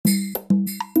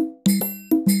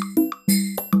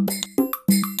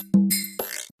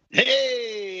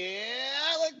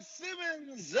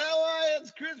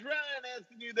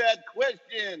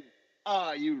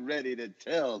ready to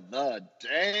tell the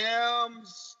damn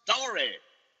story.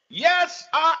 Yes,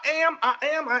 I am,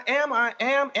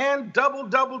 and double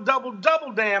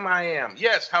damn I am.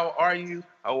 Yes, how are you?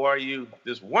 How are you?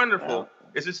 This wonderful,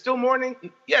 is it still morning?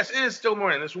 Yes, it is still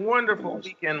morning. This wonderful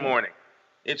weekend morning.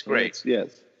 It's great.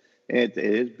 Yes. It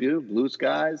is beautiful. Blue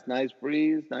skies, nice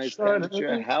breeze, nice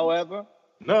temperature. However,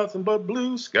 nothing but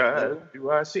blue skies do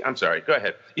I see. I'm sorry, go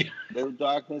ahead. Little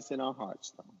darkness in our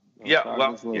hearts, though.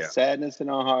 Little sadness in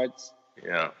our hearts.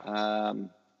 Yeah.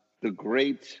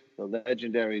 The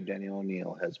legendary Denny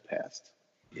O'Neil has passed.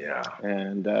 Yeah.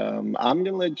 And I'm going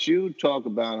to let you talk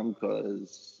about him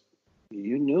because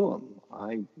you knew him.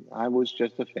 I was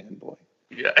just a fanboy.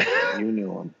 Yeah. You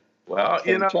knew him. Well,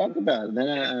 so talk about it.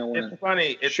 Then I want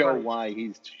to show why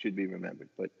he should be remembered.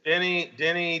 But Denny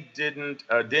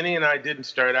and I didn't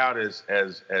start out as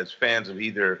fans of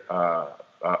either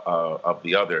of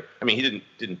the other. I mean, he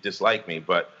didn't dislike me,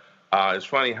 but it's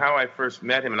funny how I first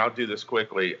met him, and I'll do this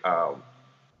quickly.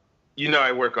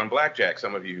 I work on Blackjack.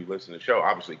 Some of you who listen to the show,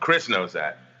 obviously, Chris knows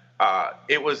that.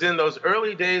 It was in those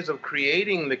early days of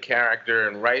creating the character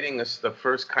and writing the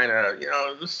first kind of,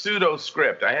 pseudo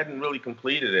script. I hadn't really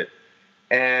completed it.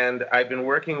 And I've been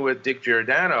working with Dick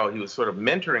Giordano. He was sort of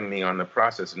mentoring me on the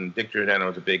process. And Dick Giordano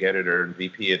was a big editor and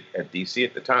VP at DC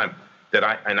at the time.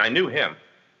 I knew him.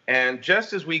 And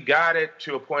just as we got it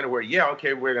to a point of where,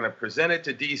 we're going to present it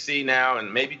to DC now,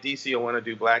 and maybe DC will want to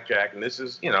do Blackjack. And this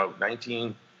is,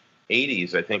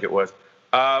 1980s, I think it was.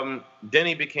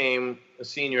 Denny became a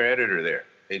senior editor there.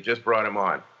 They just brought him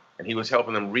on. And he was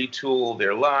helping them retool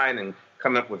their line and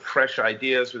come up with fresh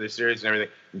ideas for the series and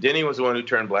everything. Denny was the one who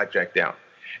turned Blackjack down.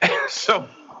 So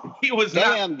he was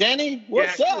Denny,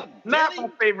 what's up? Not my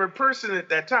favorite person at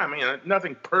that time.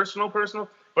 Nothing personal,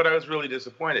 but I was really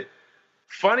disappointed.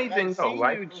 Funny thing though,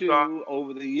 you two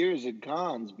over the years at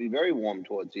cons be very warm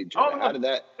towards each other. How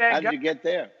did you get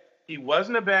there? He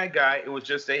wasn't a bad guy. It was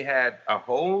just they had a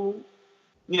whole,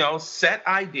 set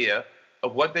idea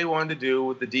of what they wanted to do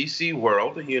with the DC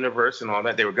world, the universe, and all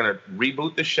that. They were going to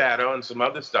reboot the Shadow and some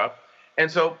other stuff. And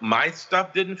so my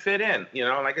stuff didn't fit in.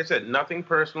 Like I said, nothing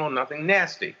personal, nothing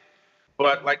nasty.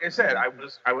 But like I said,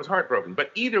 I was heartbroken.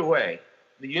 But either way,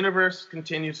 the universe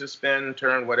continues to spin,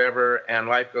 turn, whatever, and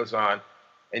life goes on.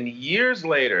 And years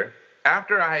later,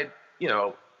 after I had,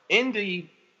 indie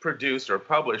produced or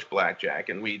published Blackjack,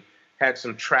 and we had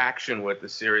some traction with the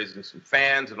series and some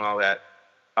fans and all that,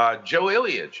 Joe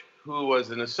Ilyich, who was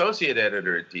an associate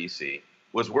editor at DC,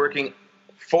 was working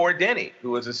for Denny, who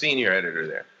was a senior editor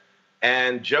there.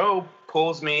 And Joe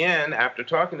pulls me in, after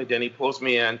talking to Denny,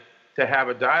 to have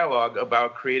a dialogue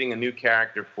about creating a new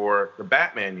character for the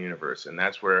Batman universe. And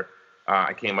that's where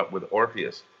I came up with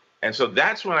Orpheus. And so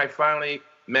that's when I finally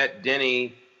met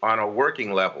Denny on a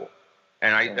working level.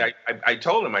 And I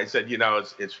told him, I said,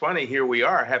 it's funny, here we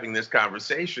are having this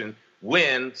conversation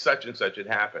when such and such had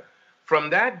happened. From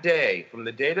that day, from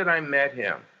the day that I met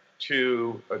him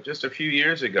to just a few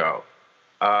years ago,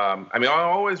 I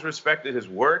always respected his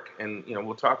work, and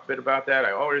we'll talk a bit about that.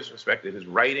 I always respected his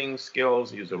writing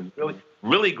skills. He was a really,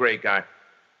 really great guy.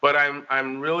 But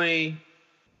I'm really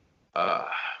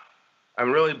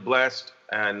blessed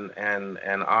and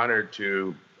honored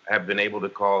to have been able to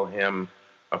call him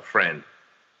a friend,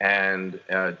 and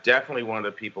definitely one of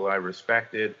the people I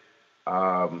respected.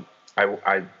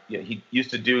 He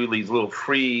used to do these little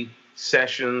free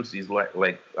sessions, these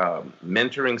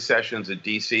mentoring sessions at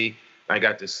DC. I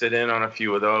got to sit in on a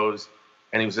few of those,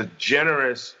 and he was a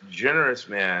generous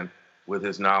man with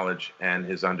his knowledge and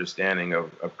his understanding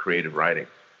of creative writing.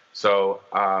 So,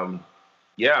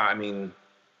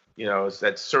 it's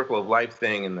that circle of life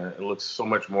thing, and it looks so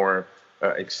much more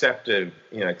accepting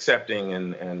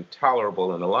and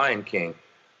tolerable in The Lion King.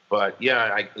 But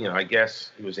I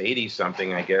guess he was 80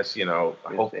 something. I guess He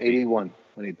was 81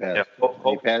 when he passed. Yeah,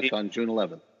 he passed on June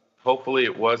 11th. Hopefully,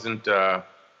 it wasn't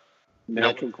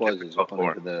natural causes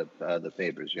according to the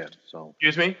papers. Yeah. So.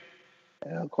 Excuse me.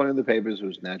 According to the papers, it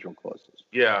was natural causes.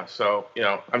 Yeah. So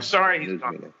I'm sorry he's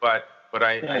gone, but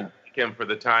I thank him for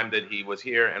the time that he was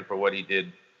here and for what he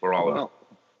did for all of us.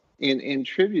 In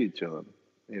tribute to him,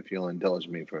 if you'll indulge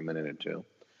me for a minute or two.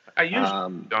 I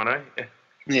usually don't I?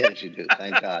 Yes, you do.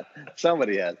 Thank God.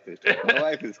 Somebody has to. My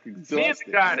wife is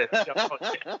exhausted. Got it.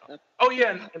 Oh,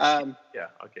 yeah. Yeah,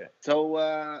 okay. So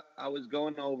I was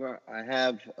going over. I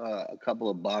have a couple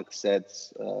of box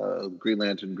sets, Green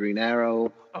Lantern, Green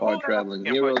Arrow, Hard Traveling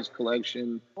Heroes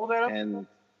collection. Hold that up. And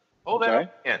hold that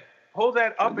up again. Hold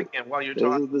that up again while you're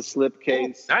talking. This is the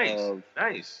slipcase.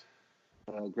 Nice.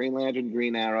 Green Lantern,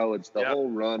 Green Arrow. It's the whole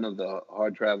run of the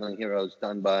Hard Traveling Heroes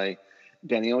done by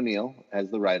Denny O'Neil as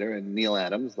the writer and Neil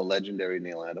Adams, the legendary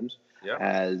Neil Adams. Yeah.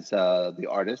 as the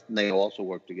artist, and they also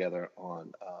work together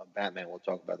on Batman. We'll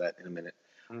talk about that in a minute.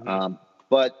 Mm-hmm.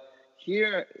 But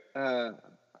here,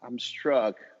 I'm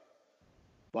struck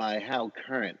by how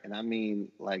current, and I mean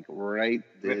like right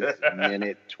this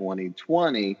minute,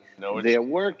 2020, No, their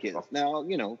work is. Now, I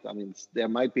mean, there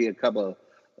might be a couple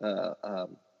of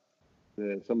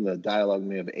some of the dialogue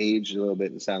may have aged a little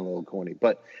bit and sound a little corny,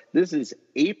 but this is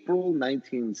April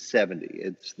 1970.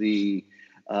 It's the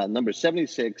number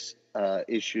 76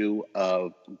 issue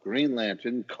of Green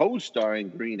Lantern, co-starring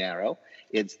Green Arrow.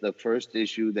 It's the first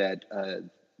issue that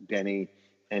Denny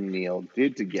and Neil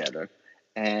did together,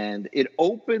 and it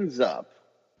opens up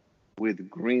with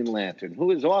Green Lantern, who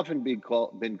has often been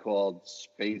called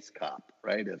Space Cop,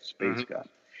 right? A space cop.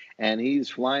 And he's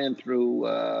flying through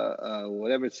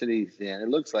whatever city he's in. It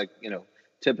looks like,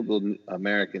 typical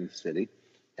American city.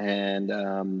 And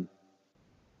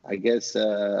I guess,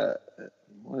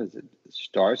 what is it?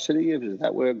 Star City? Is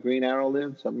that where Green Arrow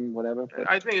lives? Something, whatever?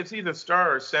 I think it's either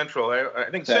Star or Central. I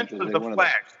think Central is the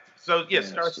flag. So, yes,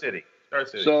 Star City. Star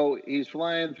City. So he's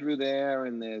flying through there,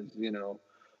 and there's,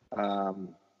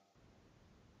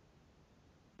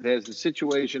 there's a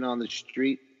situation on the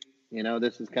street.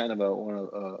 This is kind of one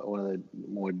of the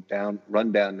more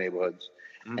rundown neighborhoods,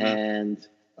 and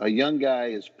a young guy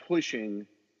is pushing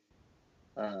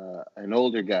an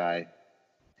older guy,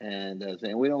 and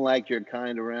saying, "We don't like your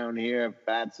kind around here,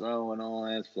 fatso," and all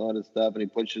that sort of stuff. And he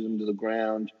pushes him to the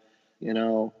ground,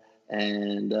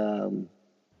 and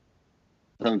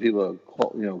some people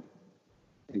are,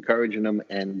 encouraging him.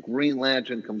 And Green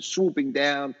Lantern comes swooping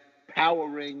down, power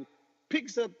ring,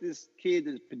 picks up this kid,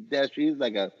 this pedestrian. He's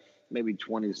like maybe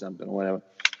 20 something or whatever,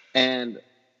 and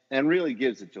really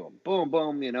gives it to him. Boom,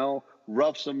 boom,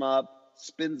 roughs him up,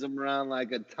 spins him around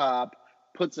like a top,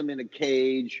 puts him in a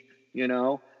cage,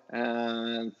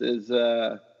 and says,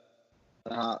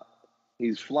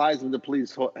 he flies into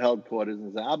police headquarters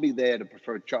and says, "I'll be there to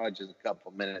prefer charges in a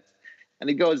couple of minutes." And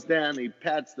he goes down, he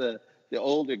pats the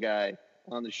older guy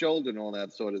on the shoulder and all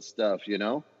that sort of stuff,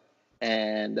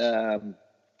 and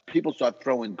people start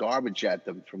throwing garbage at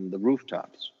them from the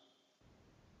rooftops.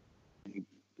 He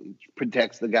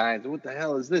protects the guy and says, "What the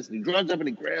hell is this?" And he runs up and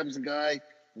he grabs the guy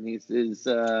and he says,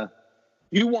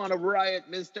 "You want a riot,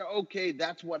 mister? Okay,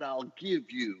 that's what I'll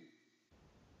give you."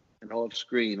 And off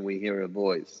screen, we hear a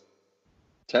voice.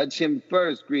 "Touch him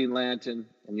first, Green Lantern,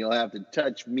 and you'll have to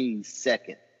touch me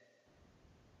second."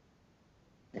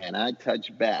 And I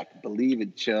touch back. Believe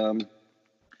it, chum.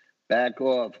 Back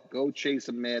off. Go chase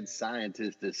a mad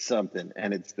scientist or something.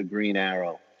 And it's the Green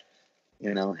Arrow,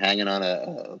 hanging on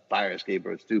a fire escape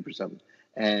or a stoop or something.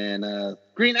 And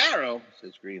Green Arrow,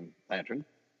 says Green Lantern,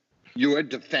 "you are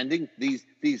defending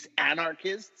these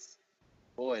anarchists?"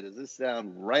 Boy, does this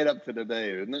sound right up to the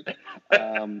day, isn't it?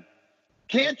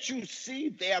 "Can't you see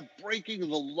they're breaking the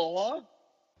law?"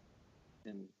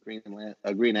 And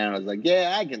Green Arrow's like,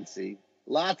 "Yeah, I can see.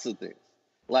 Lots of things.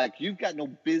 Like, you've got no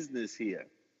business here.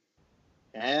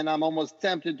 And I'm almost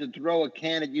tempted to throw a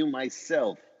can at you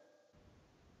myself."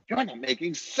 "You're not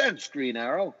making sense, Green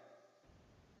Arrow."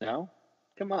 "No?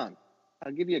 Come on.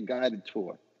 I'll give you a guided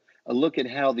tour. A look at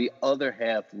how the other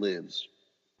half lives,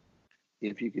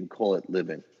 if you can call it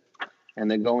living." And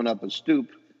they're going up a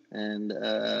stoop, and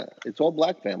it's all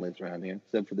black families around here,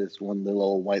 except for this one little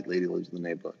old white lady who lives in the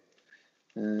neighborhood.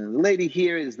 The lady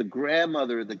here is the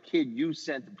grandmother of the kid you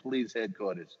sent to police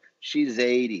headquarters. She's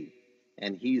 80,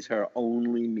 and he's her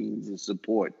only means of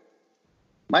support.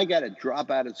 Mike got to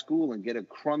drop out of school and get a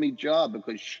crummy job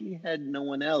because she had no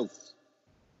one else.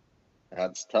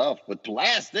 That's tough, but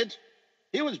blast it,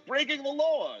 he was breaking the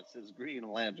law, says Green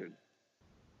Lantern.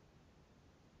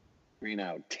 Green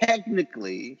Arrow,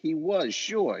 technically, he was,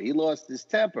 sure. He lost his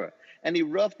temper, and he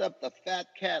roughed up the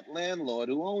fat cat landlord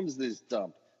who owns this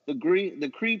dump.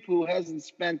 The creep who hasn't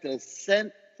spent a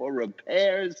cent for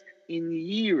repairs in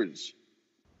years.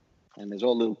 And there's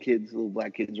all little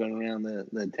black kids running around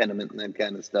the tenement and that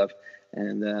kind of stuff.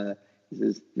 And he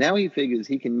says, now he figures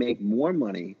he can make more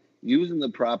money using the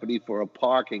property for a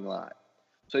parking lot.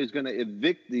 So he's going to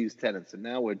evict these tenants. And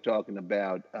now we're talking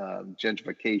about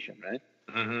gentrification, right?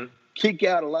 Mm-hmm. Kick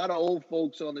out a lot of old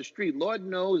folks on the street. Lord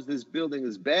knows this building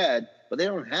is bad, but they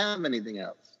don't have anything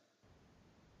else.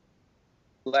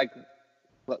 Like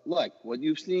what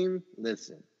you've seen,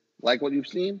 listen. Like what you've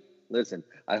seen, listen.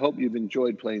 I hope you've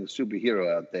enjoyed playing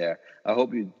superhero out there. I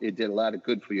hope it did a lot of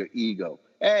good for your ego.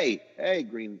 Hey,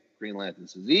 Green Lantern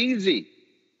says, easy.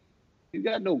 You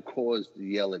got no cause to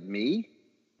yell at me.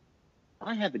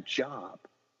 I have a job.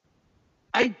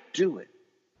 I do it.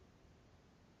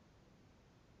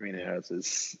 Green Arrow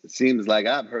says, seems like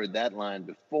I've heard that line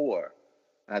before.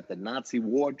 at the Nazi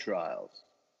war trials,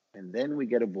 and then we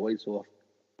get a voice off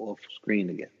screen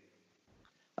again.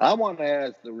 I want to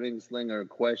ask the ring slinger a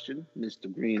question,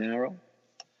 Mr. Green Arrow,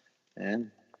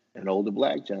 and an older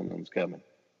black gentleman's coming.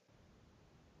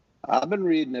 I've been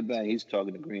reading about, he's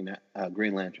talking to Green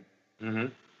Lantern. Mm-hmm.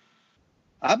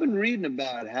 I've been reading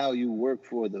about how you work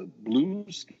for the blue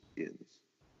skins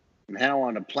and how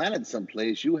on a planet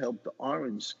someplace you help the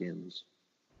orange skins.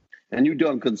 And you've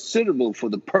done considerable for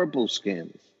the purple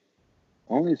skins.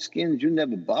 Only skins you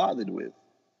never bothered with,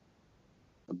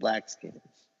 the black skins.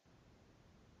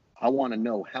 I want to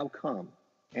know how come.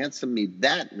 Answer me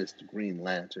that, Mr. Green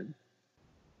Lantern.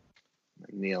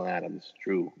 Neil Adams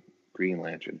drew Green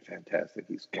Lantern fantastic.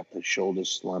 He's got the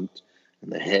shoulders slumped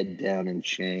and the head down in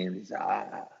shame. He's,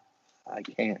 I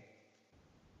can't.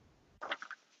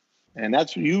 And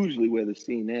that's usually where the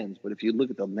scene ends. But if you look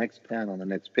at the next panel on the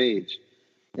next page,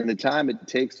 in the time it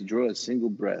takes to draw a single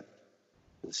breath,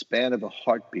 the span of a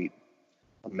heartbeat,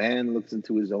 a man looks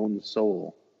into his own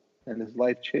soul and his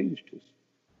life changes.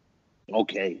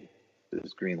 Okay, this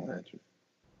is Green Lantern.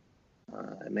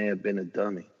 I may have been a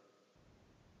dummy.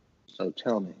 So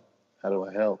tell me, how do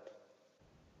I help?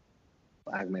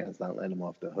 Black man's not letting him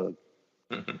off the hook.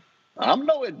 I'm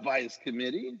no advice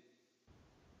committee.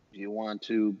 If you want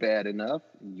to bad enough,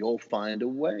 you'll find a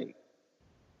way.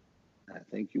 I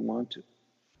think you want to.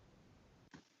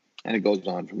 And it goes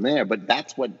on from there. But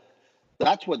that's what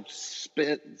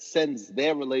sends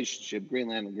their relationship, Green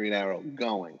Lantern and Green Arrow,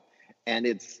 going. And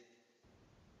it's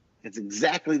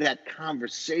exactly that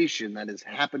conversation that is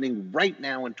happening right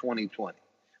now in 2020,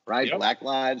 right? Yep. Black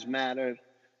Lives Matter,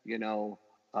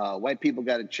 white people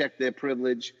got to check their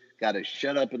privilege, got to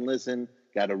shut up and listen,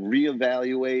 got to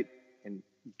reevaluate. And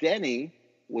Denny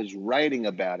was writing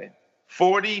about it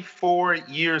 44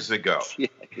 years ago.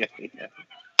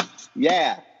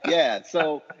 Yeah.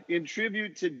 So in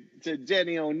tribute to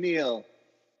Denny O'Neil,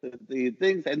 the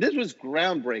things, and this was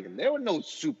groundbreaking. There were no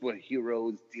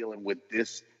superheroes dealing with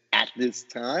this at this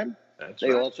time.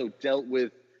 They also dealt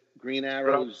with Green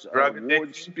Arrow's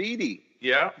Ward Speedy,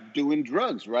 doing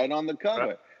drugs right on the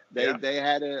cover. They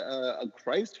had a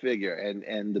Christ figure,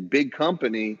 and the big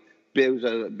company, it was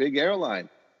a big airline,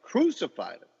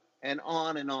 crucified him, and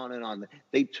on and on and on.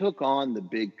 They took on the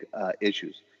big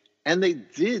issues, and they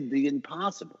did the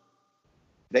impossible.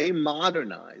 They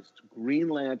modernized Green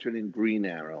Lantern and Green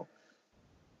Arrow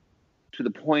to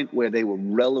the point where they were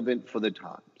relevant for the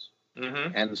times,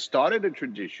 and started a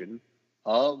tradition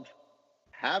of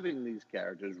having these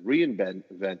characters,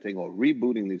 reinventing or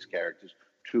rebooting these characters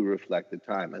to reflect the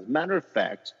time. As a matter of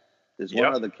fact, there's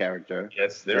one other character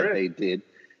they did.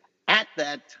 At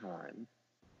that time,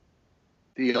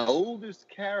 the oldest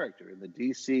character in the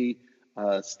DC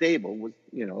stable was,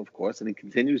 of course, and he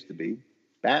continues to be,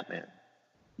 Batman.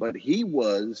 But he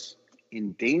was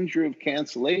in danger of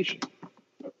cancellation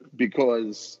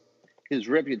because his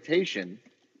reputation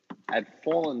had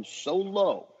fallen so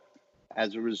low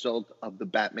as a result of the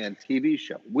Batman TV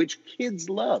show, which kids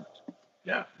loved.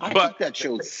 Yeah, I think that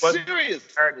show's serious.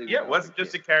 Yeah, it wasn't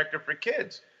just a character for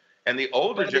kids, and the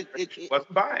older generation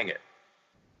wasn't buying it.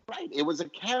 Right, it was a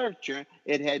character.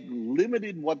 It had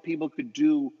limited what people could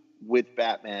do with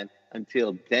Batman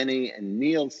until Denny and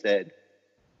Neil said,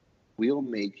 "We'll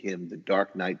make him the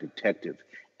Dark Knight detective,"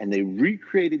 and they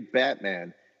recreated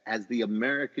Batman as the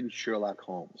American Sherlock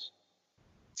Holmes.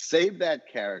 Saved that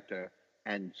character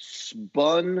and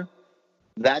spun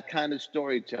that kind of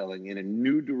storytelling in a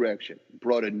new direction,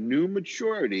 brought a new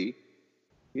maturity,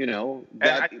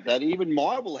 that even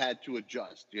Marvel had to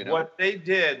adjust. What they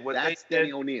did, that's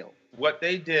Denny O'Neil. What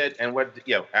they did, and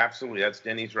absolutely, that's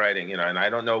Denny's writing. And I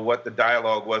don't know what the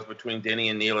dialogue was between Denny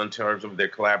and Neil in terms of their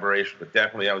collaboration, but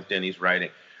definitely that was Denny's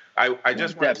writing. I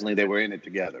just definitely they were in it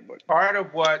together. But part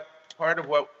of what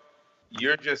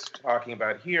you're just talking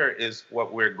about here is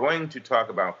what we're going to talk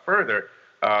about further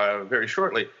very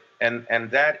shortly, and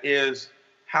that is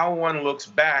how one looks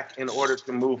back in order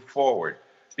to move forward.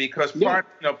 Because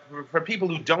for people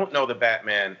who don't know the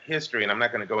Batman history, and I'm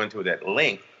not going to go into it at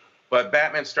length, but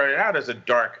Batman started out as a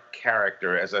dark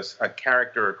character, as a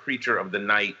character, a creature of the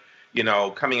night,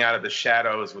 coming out of the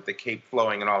shadows with the cape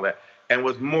flowing and all that, and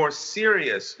was more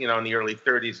serious, in the early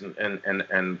 30s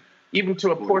and even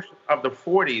to a portion of the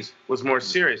 40s was more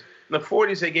serious. In the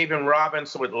 40s, they gave him Robin,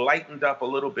 so it lightened up a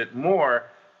little bit more,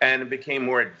 and it became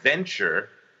more adventure.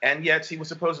 And yet, he was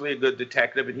supposedly a good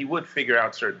detective, and he would figure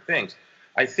out certain things.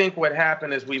 I think what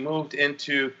happened as we moved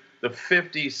into the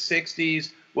 50s,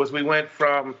 60s, was we went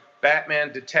from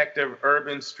Batman, detective,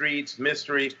 urban streets,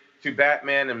 mystery, to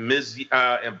Batman and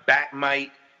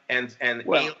Batmite and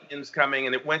aliens coming,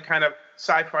 and it went kind of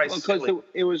sci-fi Well, because silly.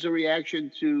 it was a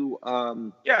reaction to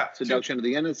Yeah, Seduction of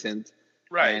the Innocent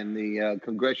right. and the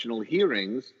congressional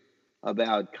hearings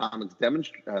about comics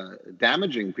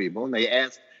damaging people. And they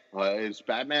asked, is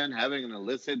Batman having an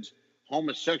illicit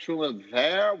homosexual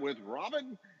affair with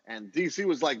Robin? And DC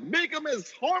was like, make him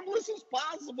as harmless as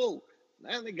possible.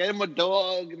 And they gave him a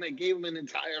dog, and they gave him an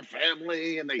entire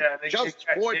family, and they just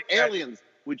fought aliens,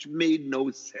 which made no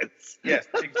sense. Yes,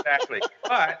 exactly.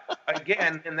 But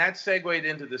again, and that segued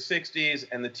into the 60s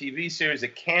and the TV series, a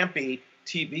campy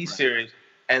TV series.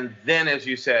 And then, as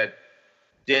you said,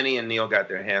 Denny and Neil got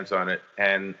their hands on it,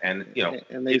 and you know,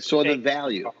 and they saw the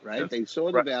value, right? They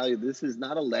saw the value. This is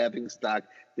not a laughing stock.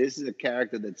 This is a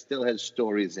character that still has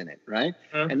stories in it, right?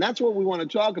 Mm-hmm. And that's what we want to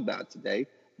talk about today,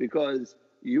 because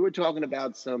you were talking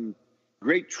about some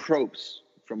great tropes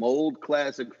from old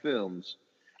classic films,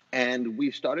 and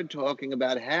we started talking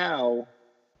about how,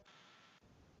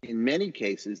 in many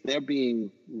cases, they're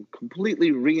being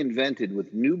completely reinvented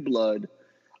with new blood,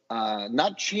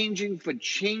 not changing for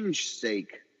change's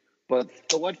sake, but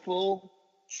thoughtful,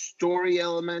 story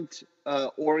element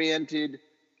oriented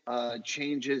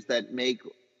changes that make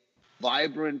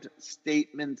vibrant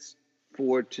statements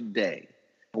for today.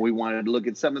 We wanted to look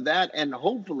at some of that and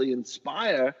hopefully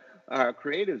inspire our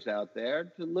creatives out there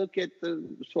to look at the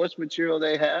source material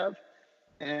they have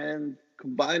and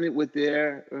combine it with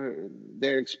their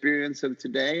experience of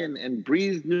today and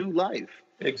breathe new life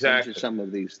into some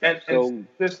of these things. And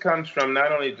this comes from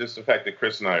not only just the fact that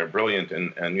Chris and I are brilliant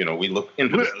and you know, we look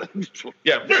into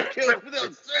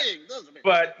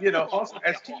but you know, also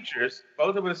as teachers,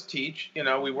 both of us teach, you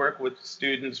know, we work with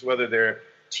students, whether they're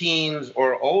teens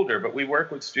or older, but we work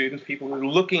with students, people who are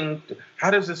looking to, how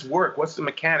does this work? What's the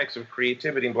mechanics of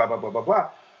creativity and blah, blah, blah, blah,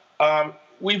 blah.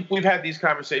 We've had these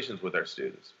conversations with our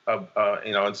students,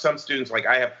 you know, and some students, like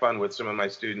I have fun with some of my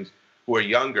students who are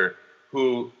younger,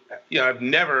 who, you know, have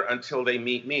never, until they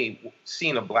meet me,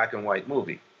 seen a black and white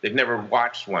movie. They've never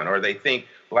watched one, or they think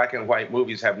black and white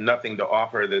movies have nothing to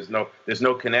offer. There's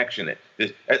no connection.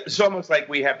 It's almost like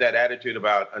we have that attitude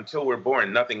about until we're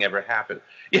born, nothing ever happened.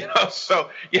 You know, so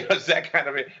you know, it's that kind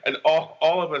of, and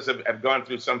all of us have gone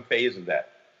through some phase of that.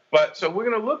 But so we're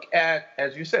going to look at,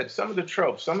 as you said, some of the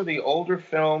tropes, some of the older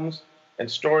films and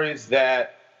stories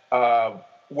that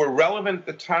were relevant at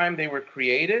the time they were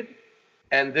created,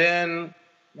 and then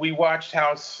we watched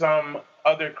how some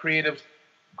other creatives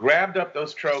grabbed up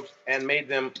those tropes and made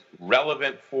them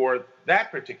relevant for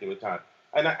that particular time.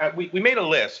 And we made a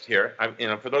list here, you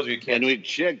know, for those of you who can't. And we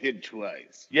checked it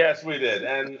twice. Yes, we did.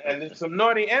 And there's some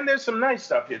naughty, and there's some nice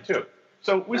stuff here too.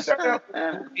 So we started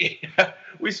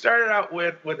out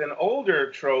with an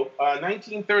older trope,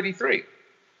 1933,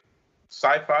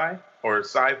 sci-fi or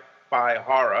sci-fi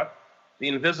horror, The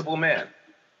Invisible Man.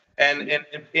 And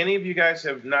if any of you guys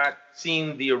have not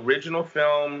seen the original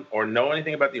film or know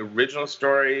anything about the original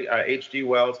story, H.G.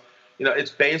 Wells, you know,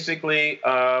 it's basically,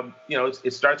 you know,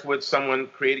 it starts with someone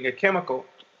creating a chemical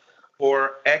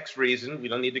for X reason. We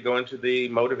don't need to go into the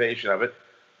motivation of it,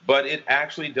 but it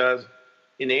actually does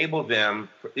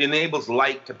enables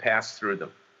light to pass through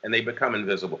them, and they become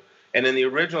invisible. And in the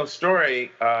original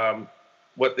story,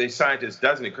 what the scientist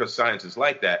doesn't, because science is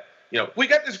like that, you know, we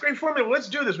got this great formula, let's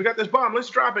do this, we got this bomb, let's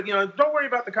drop it, you know, don't worry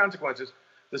about the consequences.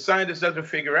 The scientist doesn't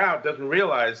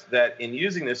realize that in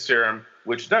using this serum,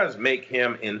 which does make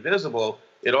him invisible,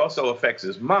 it also affects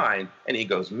his mind, and he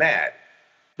goes mad.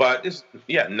 But this,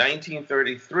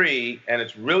 1933, and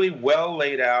it's really well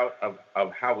laid out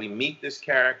of how we meet this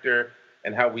character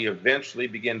and how we eventually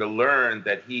begin to learn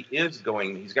that he's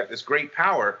got this great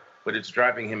power, but it's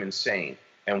driving him insane.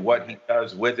 And what he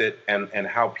does with it and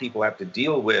how people have to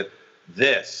deal with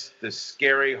this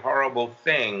scary, horrible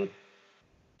thing.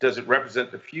 Does it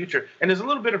represent the future? And there's a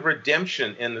little bit of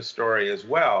redemption in the story as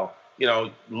well. You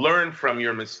know, learn from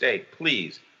your mistake,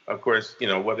 please. Of course, you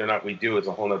know, whether or not we do is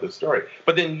a whole other story.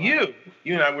 But then you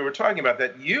and I, we were talking about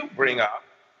that. You bring up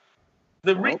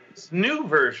the new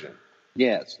version.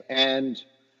 Yes, and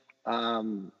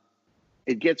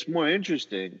it gets more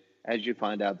interesting as you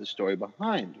find out the story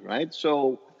behind, right?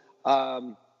 So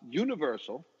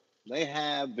Universal, they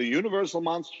have the Universal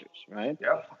monsters, right?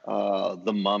 Yeah.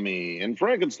 The Mummy and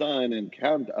Frankenstein and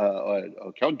Count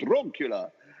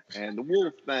Dracula and the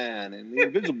Wolfman and the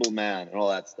Invisible Man and all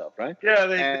that stuff, right?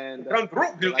 Yeah, Count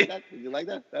Dracula. You like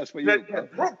that? That's for you.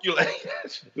 Dracula.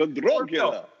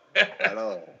 Dracula. I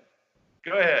know.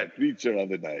 Go ahead. Creature of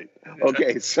the night.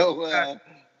 Okay, so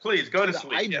please go to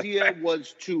sleep. The idea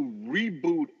was to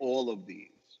reboot all of these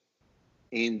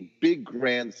in big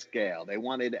grand scale. They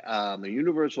wanted the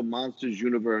Universal Monsters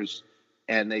universe,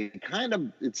 and they kind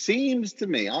of, it seems to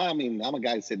me, I mean, I'm a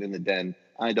guy sitting in the den,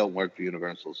 I don't work for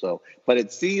Universal, so but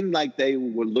it seemed like they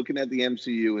were looking at the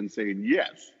MCU and saying,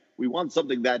 "Yes, we want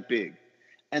something that big."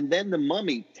 And then The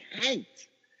Mummy tanked.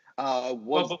 Was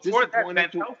Well, before that, disappointed Van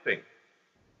to, Helsing.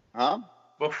 huh?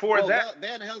 Before Well, that,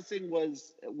 Van Helsing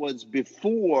was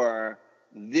before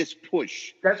this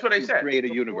push that's what I to said. create a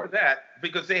Before universe. that,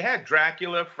 because they had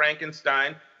Dracula,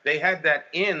 Frankenstein, they had that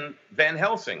in Van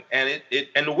Helsing, and it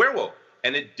and the werewolf,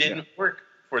 and it didn't work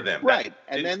for them. Right.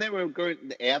 And then they were going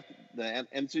after the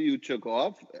MCU took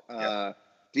off.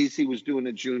 DC was doing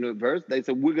its universe. They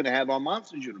said we're going to have our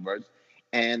monsters universe,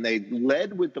 and they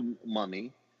led with the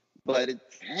Mummy, but it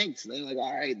tanks. They're like,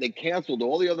 all right. They canceled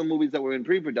all the other movies that were in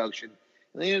pre-production.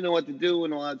 And they didn't know what to do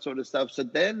and all that sort of stuff. So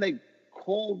then they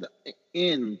called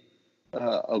in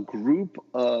a group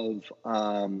of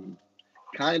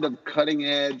kind of cutting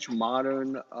edge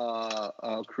modern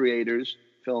creators,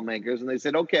 filmmakers, and they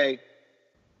said, okay,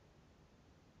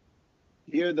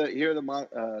 here are the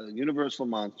Universal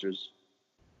monsters.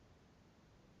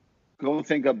 Go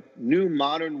think of new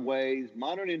modern ways,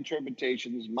 modern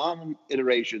interpretations, modern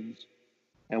iterations,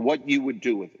 and what you would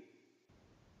do with it.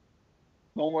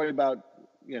 Don't worry about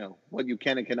what you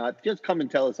can and cannot. Just come and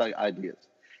tell us ideas.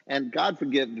 And God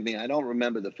forgive me, I don't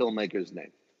remember the filmmaker's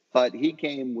name, but he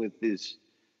came with this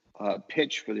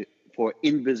pitch for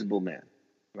Invisible Man,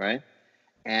 right?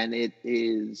 And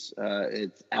it's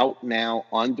out now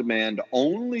on demand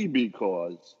only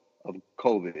because of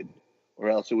COVID, or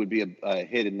else it would be a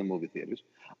hit in the movie theaters.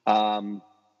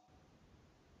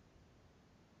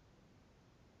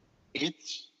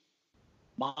 Its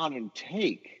modern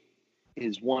take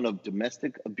is one of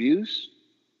domestic abuse,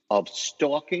 of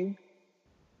stalking,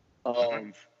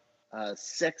 of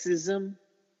sexism,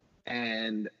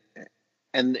 and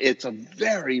it's a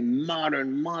very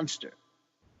modern monster.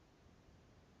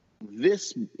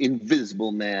 This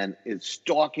Invisible Man is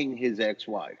stalking his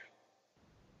ex-wife,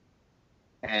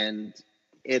 and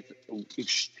it's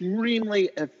extremely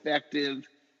effective,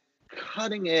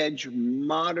 cutting-edge,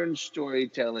 modern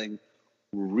storytelling,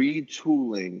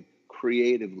 retooling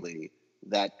creatively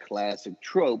that classic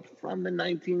trope from the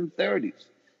 1930s.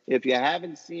 If you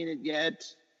haven't seen it yet,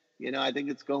 I think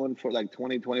it's going for like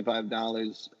 $20,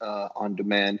 $25 on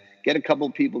demand. Get a couple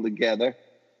people together,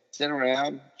 sit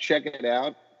around, check it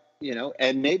out,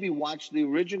 and maybe watch the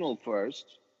original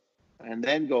first and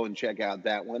then go and check out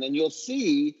that one. And you'll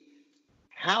see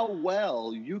how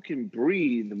well you can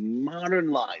breathe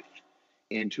modern life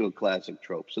into a classic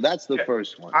trope. So that's the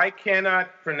first one. I cannot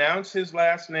pronounce his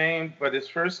last name, but the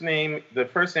first name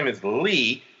is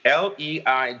Lee, Leigh.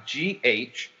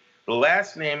 The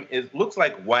last name looks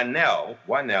like Whannell,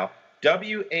 Whannell.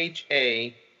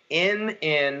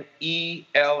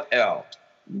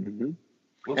 Mm-hmm.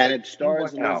 And it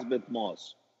stars Elizabeth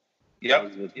Moss.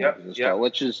 Yep.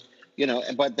 Which is,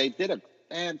 but they did a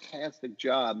fantastic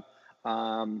job.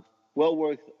 Well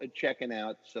worth checking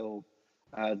out. So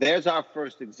there's our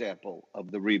first example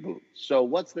of the reboot. So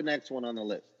what's the next one on the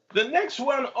list? The next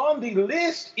one on the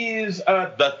list is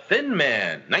The Thin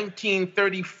Man,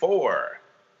 1934.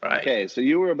 Right. Okay, so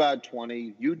you were about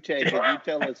 20. You take it. You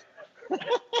tell us.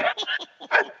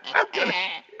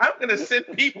 I'm gonna send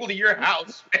people to your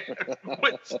house, man.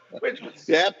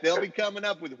 Yep, they'll be coming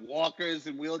up with walkers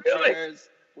and wheelchairs.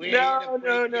 Really?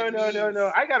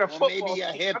 No. I got a football. Maybe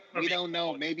a hip. We don't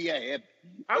know. Maybe a hip.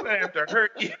 I'm gonna have to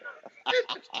hurt you.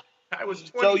 I was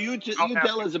 20. So you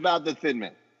tell us about The Thin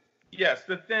Man. Yes,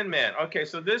 The Thin Man. Okay,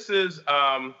 so this is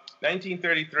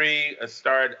 1933.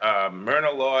 Starred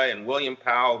Myrna Loy and William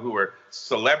Powell, who were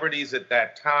celebrities at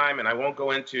that time, and I won't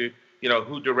go into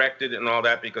who directed it and all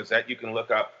that, because that you can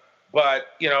look up. But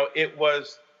it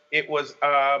was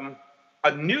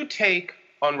a new take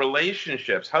on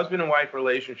relationships, husband and wife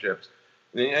relationships.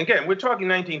 And again, we're talking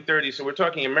 1930s, so we're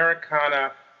talking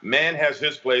Americana. Man has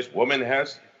his place, woman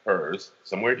has hers.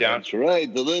 Somewhere down. That's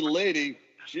right, the little lady.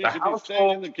 She should be staying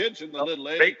in the kitchen, the little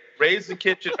lady. Raise the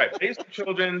kitchen, right? Raise the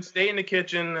children, stay in the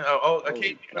kitchen.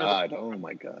 Okay. Oh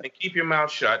my God. And keep your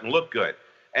mouth shut and look good.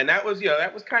 And that was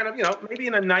kind of, maybe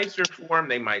in a nicer form,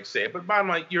 they might say it. But bottom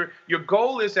line, your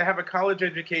goal is to have a college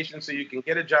education so you can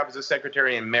get a job as a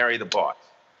secretary and marry the boss.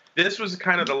 This was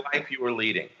kind of the life you were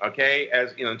leading, okay,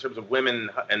 as in terms of women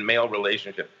and male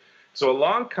relationship. So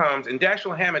along comes, and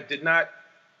Dashiell Hammett did not,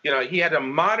 he had a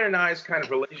modernized kind of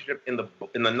relationship in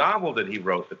the novel that he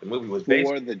wrote that the movie was based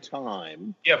on. For the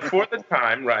time. Yeah, for the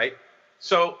time, right.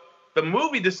 So the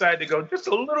movie decided to go just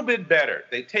a little bit better.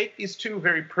 They take these two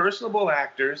very personable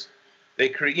actors. They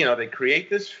create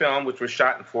this film, which was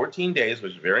shot in 14 days,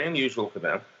 which is very unusual for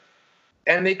them.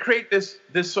 And they create this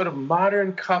sort of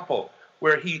modern couple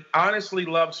where he honestly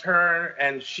loves her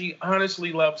and she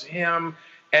honestly loves him.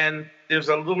 and there's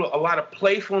a lot of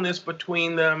playfulness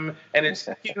between them, and it's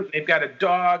cute. They've got a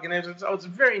dog, and it's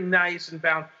very nice and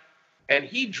balanced. And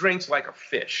he drinks like a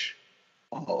fish.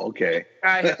 Oh, okay.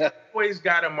 Guy has always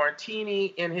got a martini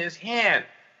in his hand.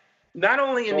 Not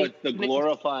only in it's the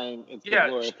glorifying of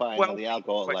the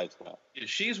alcohol lifestyle.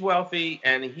 She's wealthy,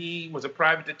 and he was a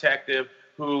private detective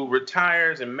who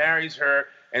retires and marries her,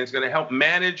 and is going to help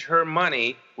manage her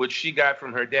money, which she got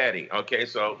from her daddy. Okay,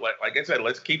 so like I said,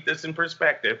 let's keep this in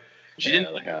perspective. She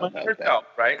didn't money herself,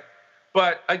 right?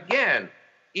 But again,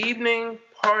 evening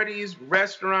parties,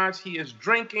 restaurants, he is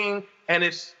drinking, and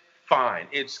it's fine.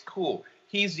 It's cool.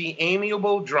 He's the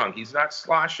amiable drunk. He's not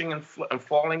sloshing and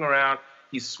falling around.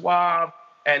 He's suave,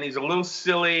 and he's a little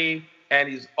silly, and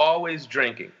he's always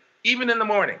drinking, even in the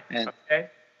morning.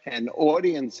 And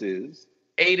audiences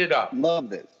ate it up. Love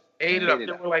this. Ate it up.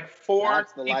 There were like 4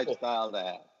 That's the lifestyle to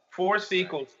have. 4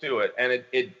 sequels to it, and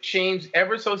it changed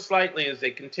ever so slightly as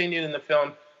they continued in the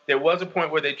film. There was a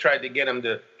point where they tried to get him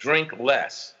to drink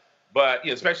less, but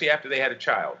especially after they had a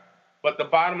child. But the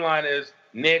bottom line is,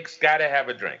 Nick's got to have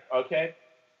a drink, okay?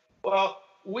 Well,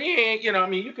 we ain't,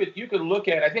 you could look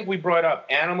at, I think we brought up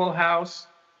Animal House.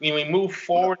 I mean, we move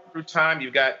forward through time.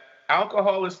 You've got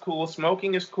alcohol is cool,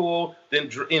 smoking is cool. Then,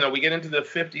 we get into the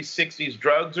 50s, 60s,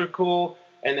 drugs are cool.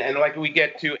 And like we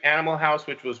get to Animal House,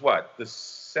 which was what, the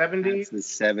 70s? That's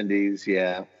the 70s,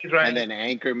 yeah. Right. And then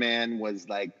Anchorman was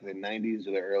like the 90s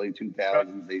or the early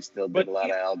 2000s. They still did a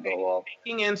lot of alcohol.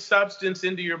 Taking in substance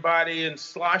into your body and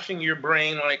sloshing your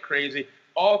brain like crazy.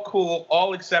 All cool,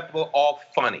 all acceptable, all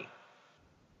funny.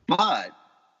 But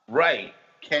right,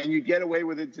 can you get away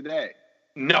with it today?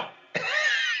 No.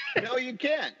 No, you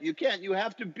can't. You can't. You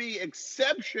have to be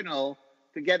exceptional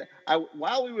to get.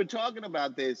 While we were talking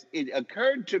about this, it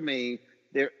occurred to me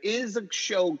there is a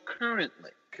show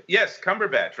currently. Yes,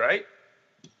 Cumberbatch, right?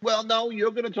 Well, no,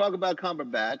 you're going to talk about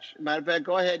Cumberbatch. Matter of fact,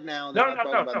 go ahead now. No.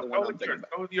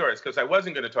 Go with yours, because I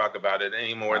wasn't going to talk about it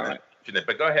anymore than it.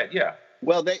 But go ahead, yeah.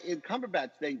 Well, in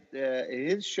Cumberbatch,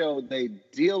 his show, they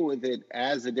deal with it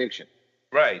as addiction.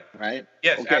 Right. Right?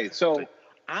 Yes, okay, absolutely. So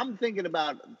I'm thinking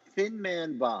about Thin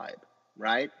Man vibe,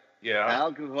 right? Yeah.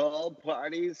 Alcohol,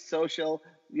 parties, social,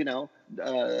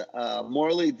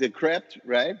 morally decrepit,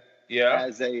 right? Yeah.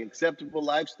 As a acceptable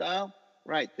lifestyle.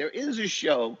 Right. There is a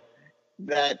show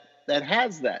that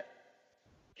has that.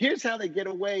 Here's how they get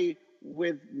away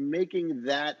with making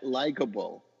that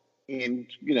likable in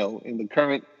the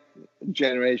current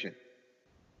generation.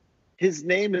 His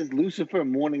name is Lucifer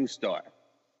Morningstar.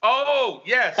 Oh,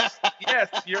 yes. Yes,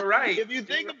 you're right. If you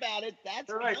think about it,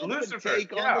 that's right. kind of Lucifer, a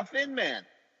take on the Thin Man.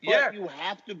 But you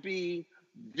have to be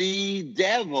the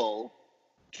devil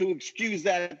to excuse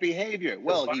that behavior.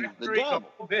 Well, he's the devil. A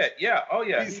little bit. Yeah. Oh,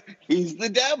 yeah. He's the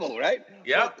devil, right?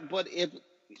 Yeah. But if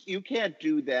you can't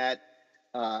do that,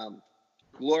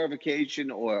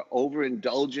 glorification or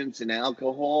overindulgence in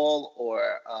alcohol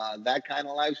or that kind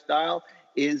of lifestyle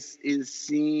is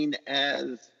seen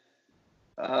as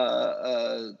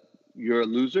you're a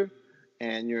loser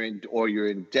and you're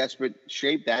in desperate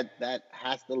shape. That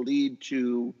has to lead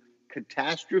to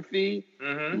catastrophe,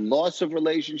 loss of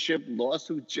relationship, loss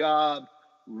of job,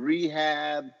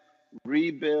 rehab,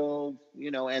 rebuild,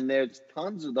 and there's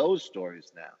tons of those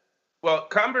stories now. Well,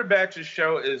 Cumberbatch's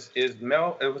show is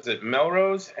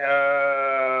Melrose?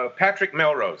 Patrick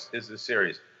Melrose is the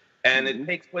series, and it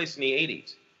takes place in the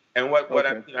 80s. And what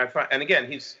I find, and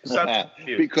again, he's substance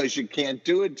abuse. Because you can't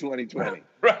do it in 2020.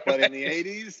 Right. But in the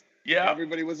 80s,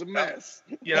 everybody was a mess.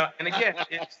 And again,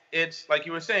 it's like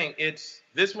you were saying,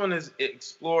 this one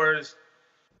explores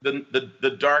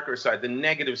the darker side, the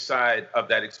negative side of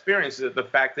that experience, the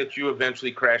fact that you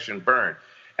eventually crash and burn.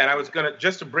 And I was going to,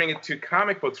 just to bring it to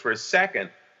comic books for a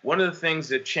second, one of the things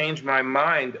that changed my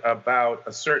mind about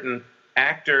a certain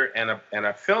actor and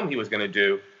a film he was going to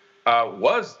do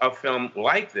was a film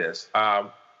like this.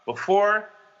 Before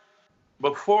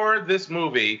this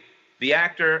movie, the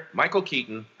actor, Michael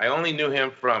Keaton, I only knew him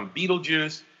from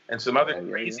Beetlejuice and some other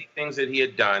crazy things that he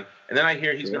had done. And then I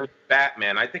hear he's going to be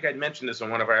Batman. I think I'd mentioned this on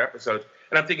one of our episodes.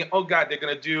 And I'm thinking, oh, God, they're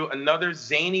going to do another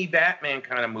zany Batman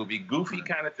kind of movie, goofy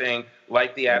kind of thing,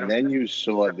 like the Adam. And then you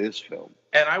saw this film.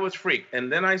 And I was freaked.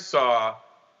 And then I saw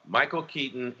Michael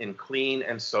Keaton in Clean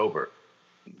and Sober,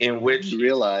 in which you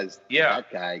realized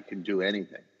that guy can do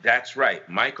anything. That's right.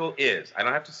 Michael is. I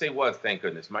don't have to say was, thank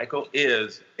goodness. Michael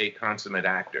is a consummate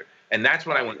actor. And that's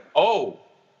when I went, oh,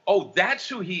 that's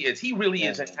who he is. He really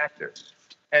is an actor.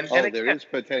 And again, there is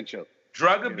potential.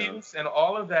 Drug abuse and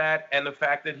all of that, and the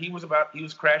fact that he was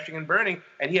crashing and burning,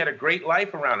 and he had a great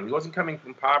life around him. He wasn't coming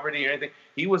from poverty or anything.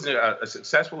 He was a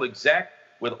successful exec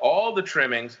with all the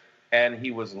trimmings, and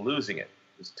he was losing it.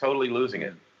 It's totally losing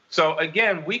it. So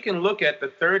again, we can look at the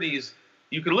 30s.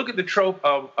 You can look at the trope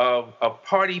of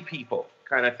party people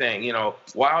kind of thing, you know,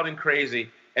 wild and crazy.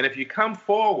 And if you come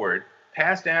forward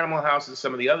past Animal House and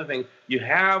some of the other things, you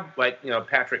have like, you know,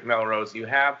 Patrick Melrose, you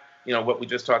have, you know, what we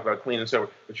just talked about, Clean and Sober,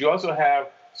 but you also have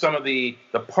some of the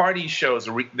party shows,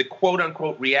 the quote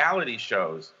unquote reality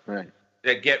shows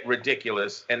that get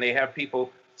ridiculous. And they have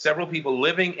several people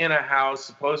living in a house,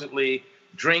 supposedly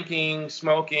drinking,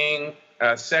 smoking,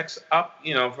 sex up,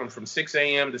 you know, from 6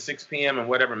 a.m. to 6 p.m. and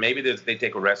whatever. Maybe they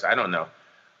take a rest. I don't know.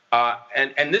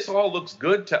 And this all looks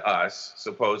good to us,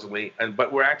 supposedly,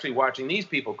 but we're actually watching these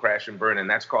people crash and burn, and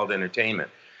that's called entertainment.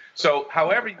 So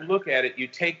however you look at it, you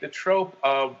take the trope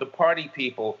of the party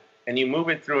people and you move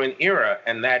it through an era,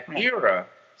 and that era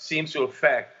seems to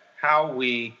affect how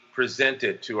we present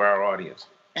it to our audience.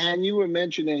 And you were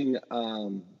mentioning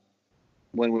when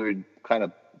we were kind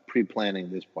of pre-planning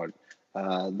this part,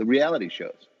 the reality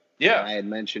shows. Yeah. I had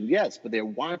mentioned, yes, but they're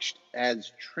watched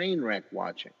as train wreck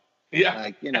watching. Yeah.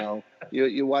 Like, you know,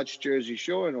 you watch Jersey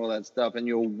Shore and all that stuff, and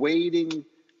you're waiting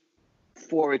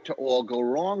for it to all go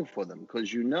wrong for them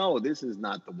because you know this is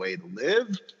not the way to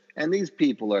live. And these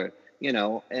people are, you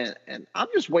know, and I'm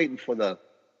just waiting for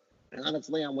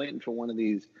honestly, I'm waiting for one of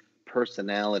these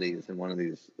personalities in one of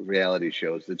these reality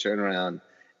shows to turn around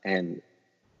and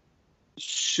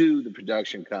sue the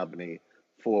production company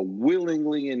for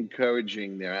willingly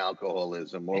encouraging their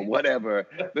alcoholism or whatever,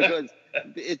 because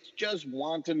it's just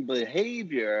wanton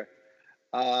behavior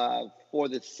for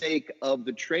the sake of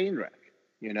the train wreck,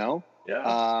 you know?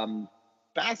 Yeah.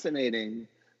 Fascinating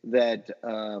that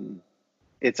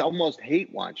it's almost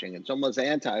hate watching. It's almost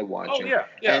anti-watching. Oh, yeah,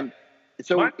 yeah. And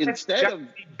so instead of...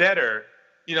 better,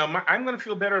 you know, I'm going to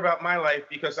feel better about my life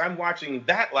because I'm watching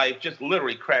that life just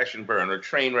literally crash and burn or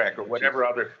train wreck or whatever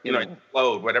other, you know,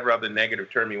 explode, whatever other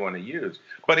negative term you want to use.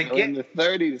 But again, in the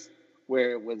 30s,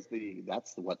 where it was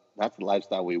that's the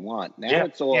lifestyle we want. Now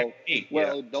it's all,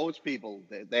 those people,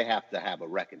 they have to have a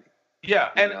reckoning. Yeah,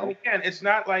 and again, it's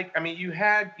not like, I mean, you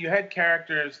had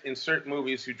characters in certain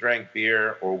movies who drank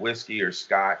beer or whiskey or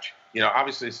scotch. You know,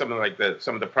 obviously some of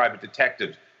the private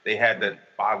detectives, they had that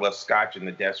bottle of scotch in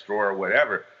the desk drawer or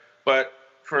whatever. But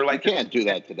for like... You can't do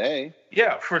that today.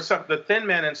 Yeah, for the Thin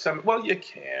Man and some... Well, you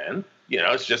can. You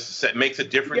know, it's just... It makes a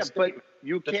difference. Yeah, but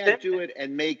you can't do it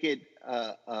and make it...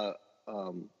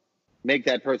 make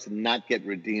that person not get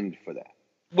redeemed for that.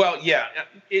 Well, yeah.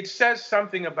 It says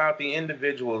something about the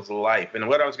individual's life. And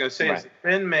what I was going to say is the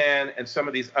Thin Man and some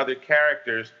of these other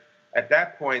characters, at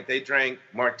that point, they drank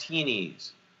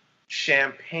martinis,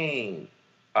 champagne...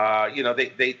 you know,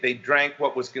 they drank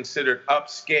what was considered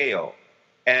upscale.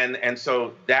 And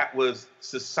so that was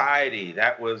society.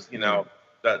 That was, you know,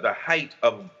 the height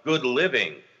of good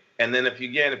living. And then if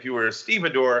you were a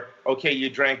stevedore, okay, you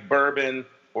drank bourbon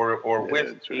or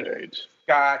whiskey,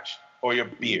 scotch, or your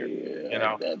beer. Yeah, you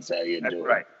know, that's how you do it.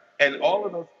 Right. And all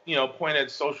of those, you know, point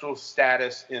at social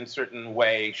status in certain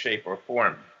way, shape, or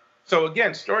form. So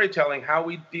again, storytelling, how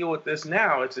we deal with this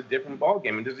now, it's a different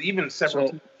ballgame. And there's even several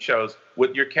TV shows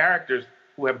with your characters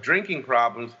who have drinking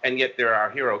problems, and yet they're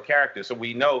our hero characters. So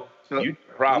we know you have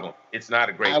a problem. It's not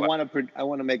a great life. I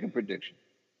want to make a prediction.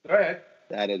 Go ahead.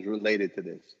 That is related to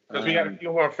this. Because we got a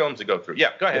few more films to go through.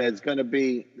 Yeah, go ahead. There's going to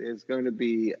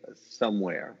be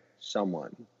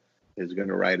someone is going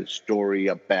to write a story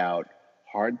about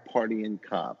hard partying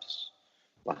cops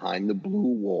behind the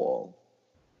blue wall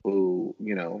who,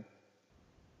 you know,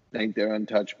 think they're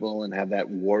untouchable and have that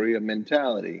warrior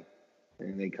mentality,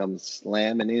 and they come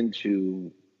slamming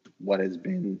into what has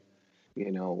been,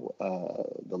 you know,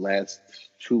 the last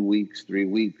 2 weeks, 3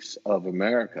 weeks of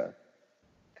America,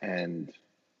 and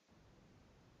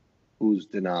who's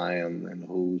denying and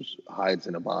who's hides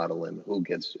in a bottle and who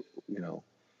gets, you know,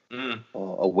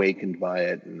 awakened by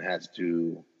it and has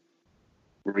to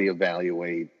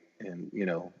reevaluate and, you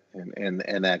know,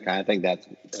 and that kind. I think that's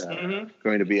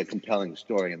going to be a compelling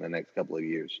story in the next couple of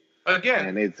years. Again,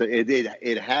 and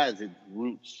it has its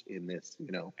roots in this,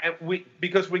 you know. And we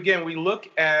look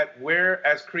at where,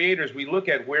 as creators, we look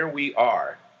at where we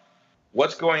are,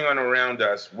 what's going on around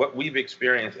us, what we've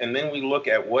experienced, and then we look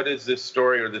at what is this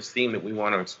story or this theme that we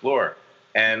want to explore,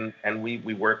 and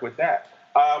we work with that.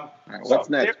 What's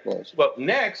next, boys? Well,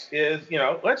 next is, you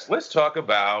know, let's talk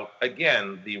about,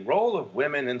 again, the role of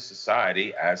women in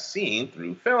society as seen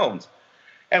through films.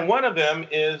 And one of them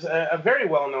is a very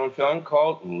well-known film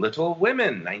called Little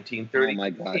Women, 1930. Oh, my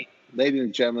God. Ladies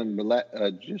and gentlemen,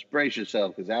 just brace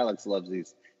yourself, because Alex loves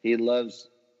these. He loves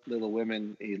Little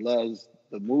Women. He loves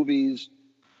the movies.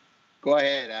 Go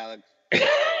ahead, Alex.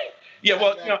 Yeah, Not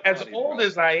well, that as funny, old bro.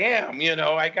 as I am,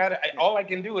 all I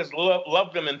can do is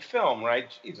love them in film, right?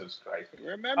 Jesus Christ.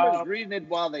 Remember reading it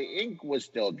while the ink was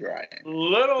still drying.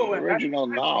 Little The original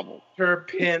novel. her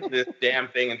pin this damn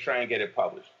thing and try and get it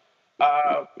published.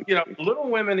 Little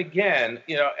Women again,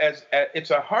 as it's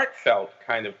a heartfelt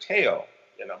kind of tale,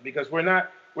 because we're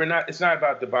not. It's not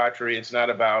about debauchery. It's not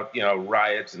about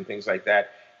riots and things like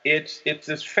that. It's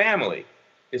this family.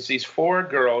 It's these four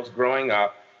girls growing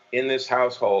up in this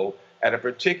household at a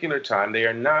particular time. They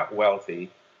are not wealthy.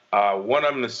 One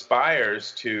of them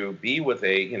aspires to be with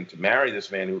to marry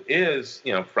this man who is,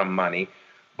 from money.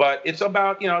 But it's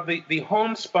about, the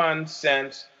homespun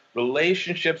sense,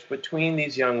 relationships between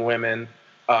these young women,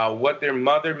 what their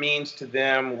mother means to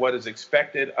them, what is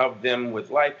expected of them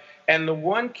with life. And the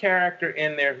one character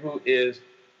in there who is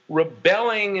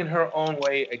rebelling in her own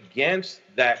way against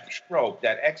that trope,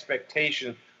 that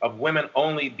expectation of women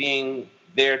only being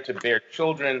there to bear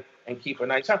children and keep a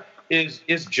nice house,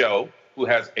 is Jo, who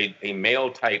has a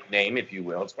male type name, if you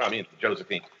will. It's probably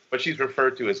Josephine, but she's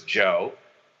referred to as Jo.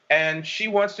 And she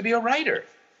wants to be a writer.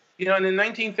 And in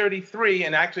 1933,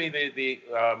 and actually the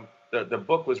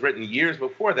book was written years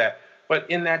before that, but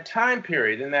in that time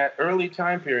period, in that early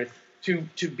time period,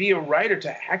 to be a writer,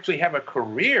 to actually have a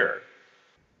career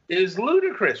is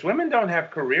ludicrous. Women don't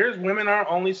have careers. Women are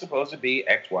only supposed to be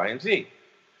X, Y, and Z.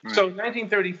 Right. So in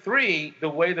 1933, the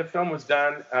way the film was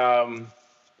done, I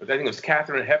think it was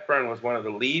Katharine Hepburn was one of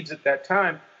the leads at that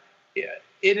time.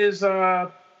 It's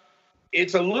a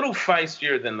little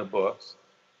feistier than the books,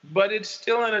 but it's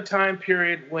still in a time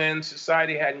period when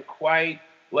society hadn't quite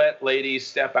let ladies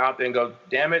step out there and go,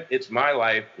 damn it, it's my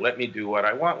life. Let me do what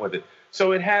I want with it.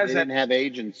 So it has they didn't have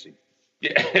agency.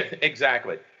 Yeah,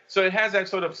 exactly. So it has that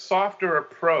sort of softer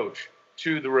approach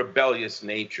to the rebellious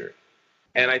nature.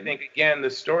 And I think, again, the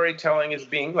storytelling is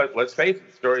being, let's face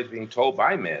it, the story is being told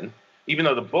by men. Even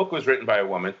though the book was written by a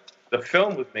woman, the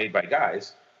film was made by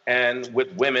guys and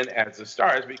with women as the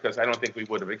stars, because I don't think we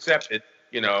would have accepted,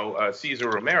 Cesar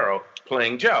Romero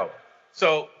playing Jo.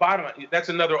 So bottom line, that's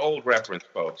another old reference,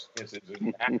 folks. It's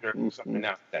an actor or something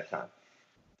out at that time.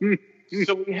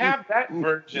 So we have that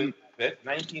version of it,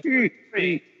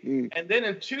 1933. And then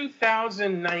in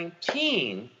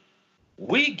 2019,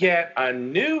 we get a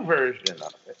new version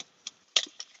of it.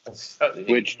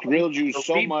 Which thrilled you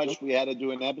so much, we had to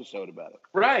do an episode about it.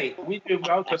 Right. We do,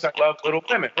 well, because I love Little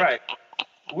Women. Right.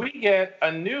 We get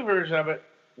a new version of it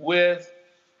with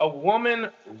a woman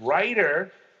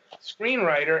writer,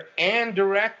 screenwriter, and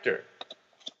director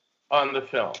on the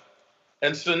film.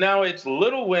 And so now it's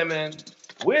Little Women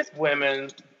with women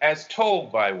as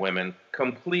told by women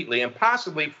completely and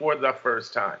possibly for the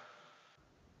first time.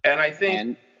 And I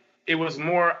think it was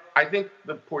more, I think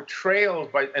the portrayals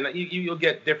and you'll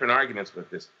get different arguments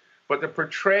with this, but the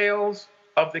portrayals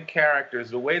of the characters,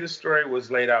 the way the story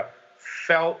was laid out,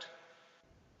 felt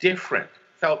different,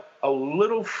 felt a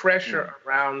little fresher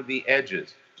around the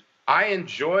edges. I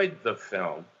enjoyed the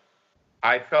film.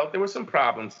 I felt there were some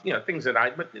problems, things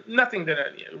but nothing that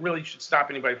really should stop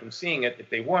anybody from seeing it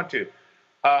if they want to.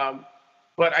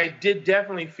 But I did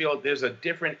definitely feel there's a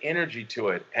different energy to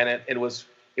it, and it was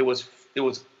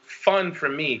fun for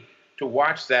me to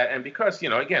watch that. And because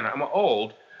again, I'm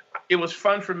old, it was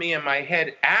fun for me in my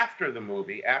head after the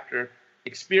movie, after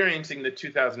experiencing the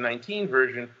 2019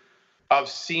 version, of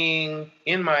seeing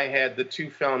in my head the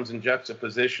two films and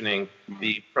juxtapositioning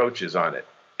the approaches on it.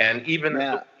 And even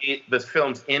the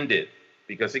films ended,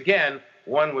 because again,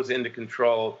 one was in the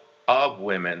control of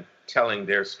women telling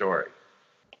their story.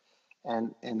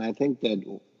 And I think that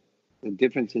the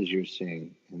differences you're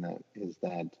seeing in that is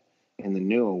that in the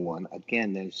newer one,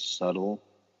 again, there's subtle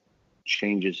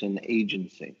changes in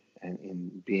agency and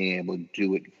in being able to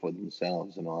do it for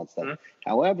themselves and all that stuff. Mm-hmm.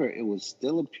 However, it was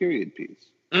still a period piece.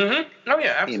 Mm-hmm. Oh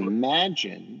yeah, absolutely.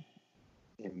 Imagine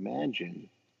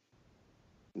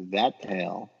that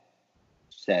tale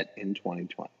set in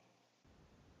 2020.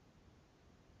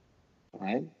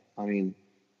 Right? I mean,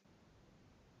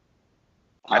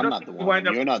 you're not the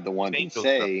one to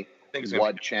say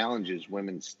what challenges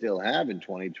women still have in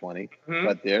 2020,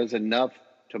 but there's enough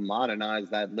to modernize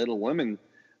that Little Women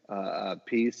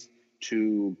piece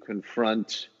to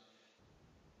confront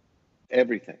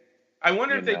everything. I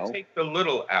wonder if they take the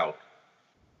little out.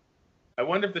 I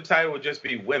wonder if the title would just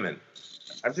be Women.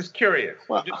 I'm just curious.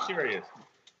 Well,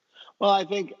 I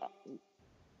think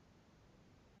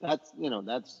that's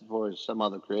for some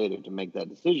other creator to make that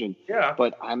decision. Yeah.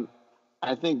 But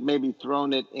I think maybe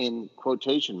throwing it in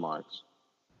quotation marks,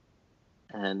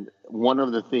 and one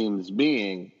of the themes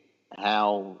being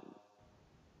how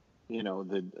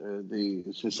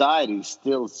the society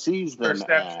still sees them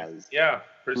Perception. as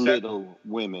Perception. little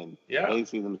women. Yeah. They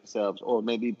see themselves, or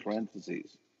maybe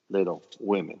parentheses, little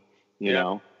women,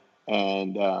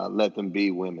 and let them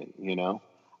be women,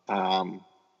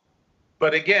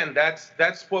 But again,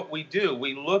 that's what we do.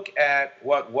 We look at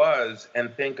what was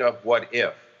and think of what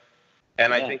if.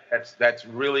 And I think that's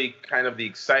really kind of the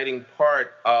exciting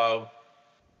part of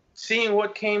seeing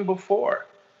what came before.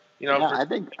 I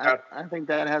think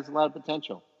that has a lot of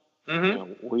potential.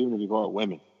 Mm-hmm. Or even if you call it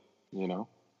women,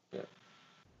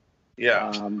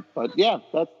 Yeah. But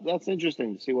that's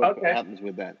interesting to see what happens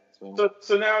with that.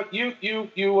 So now you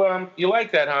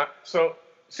like that, huh? So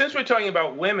since we're talking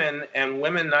about women and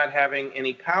women not having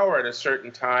any power at a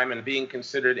certain time and being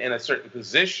considered in a certain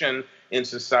position in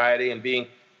society and being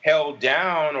held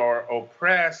down or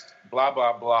oppressed, blah,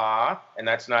 blah, blah, and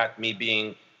that's not me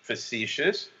being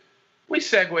facetious, we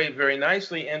segue very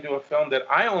nicely into a film that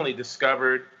I only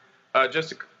discovered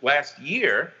just last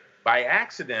year by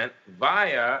accident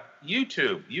via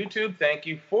YouTube. YouTube, thank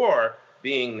you for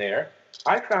being there.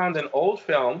 I found an old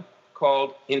film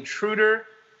called Intruder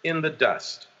in the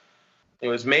Dust. It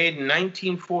was made in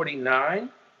 1949,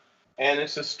 and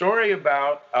it's a story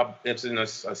about, it's in a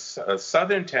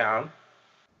southern town,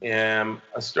 a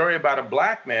story about a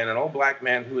black man, an old black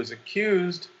man who is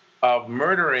accused of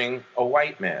murdering a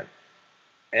white man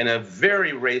in a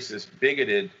very racist,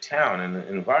 bigoted town and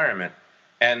environment.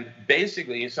 And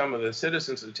basically, some of the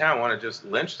citizens of the town want to just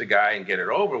lynch the guy and get it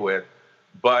over with,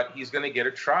 but he's going to get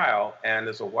a trial, and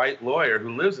there's a white lawyer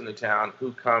who lives in the town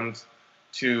who comes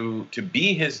to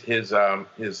be his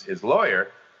lawyer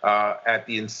at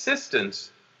the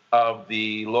insistence of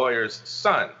the lawyer's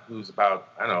son, who's about,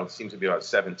 I don't know, seems to be about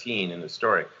 17 in the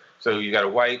story. So you got a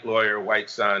white lawyer, white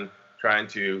son, trying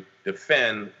to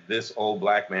defend this old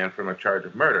black man from a charge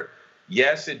of murder.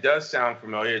 Yes, it does sound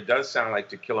familiar. It does sound like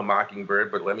To Kill a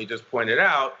Mockingbird, but let me just point it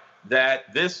out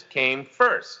that this came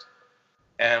first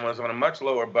and was on a much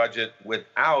lower budget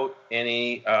without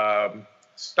any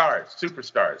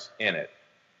superstars in it.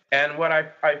 And what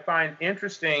I find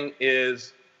interesting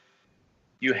is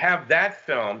you have that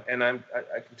film, and I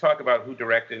can talk about who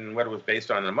directed and what it was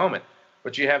based on in a moment,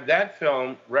 but you have that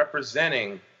film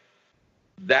representing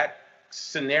that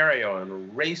scenario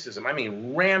and racism, I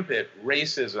mean rampant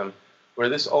racism, where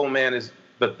this old man is,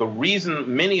 the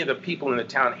reason many of the people in the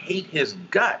town hate his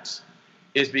guts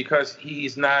is because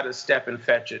he's not a step and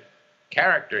fetch it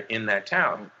character in that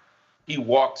town. He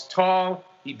walks tall.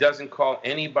 He doesn't call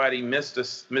anybody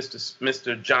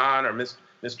Mr. John or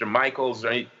Mr. Michaels,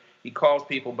 or he calls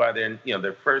people by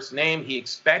their first name. He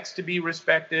expects to be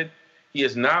respected. He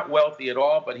is not wealthy at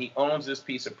all, but he owns this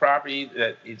piece of property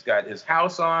that he's got his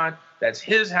house on. That's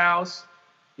his house,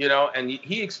 and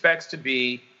he expects to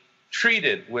be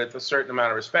treated with a certain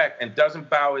amount of respect and doesn't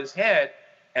bow his head,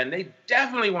 and they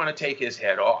definitely want to take his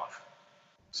head off.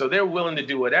 So they're willing to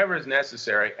do whatever is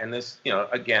necessary. And this,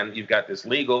 again, you've got this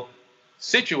legal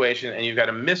situation and you've got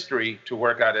a mystery to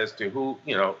work out as to who,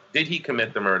 did he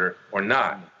commit the murder or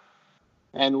not?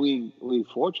 And we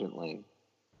fortunately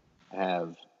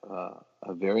have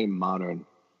a very modern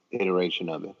iteration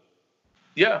of it.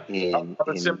 Yeah, of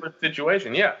a similar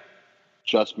situation, yeah.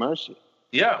 Just Mercy.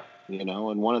 Yeah.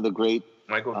 And one of the great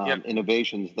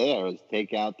innovations there is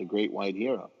take out the great white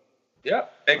hero. Yeah,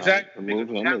 exactly. Remove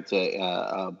him. It's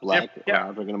a black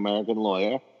African-American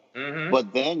lawyer. Mm-hmm.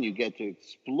 But then you get to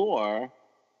explore,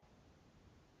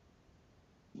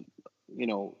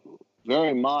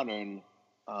 very modern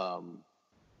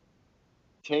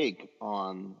take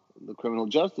on the criminal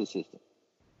justice system.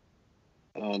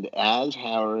 And as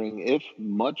harrowing, if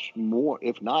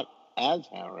not as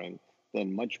harrowing,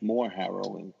 then much more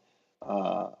harrowing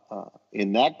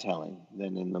in that telling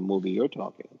than in the movie you're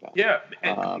talking about. Yeah.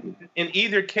 In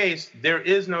either case, there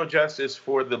is no justice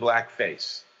for the black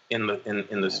face in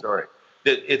the story.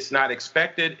 It's not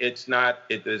expected. It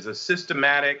is a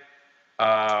systematic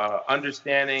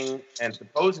understanding and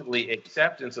supposedly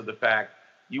acceptance of the fact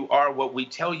you are what we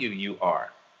tell you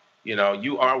are.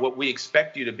 You are what we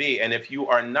expect you to be. And if you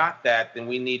are not that, then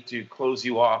we need to close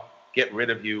you off, get rid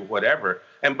of you, whatever.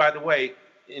 And by the way,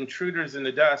 Intruders in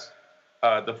the Dust,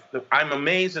 I'm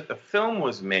amazed that the film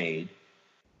was made.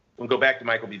 We'll go back to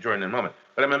Michael B. Jordan in a moment.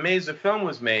 But I'm amazed the film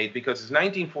was made because it's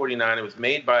 1949. It was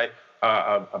made by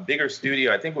a bigger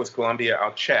studio. I think it was Columbia.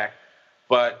 I'll check.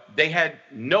 But they had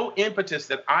no impetus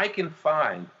that I can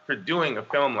find for doing a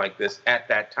film like this at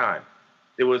that time.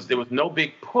 There was no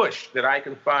big push that I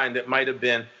can find that might have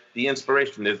been the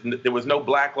inspiration. There was no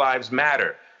Black Lives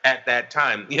Matter at that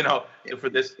time, for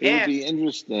this. It would be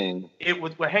interesting. It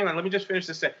was, well, hang on, let me just finish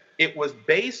this. It was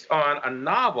based on a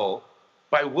novel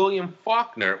by William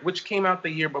Faulkner, which came out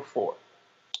the year before.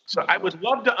 So I would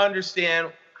love to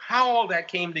understand how all that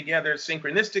came together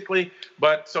synchronistically,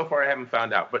 but so far I haven't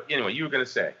found out. But anyway, you were going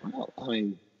to say. Well, I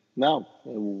mean, no,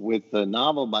 with the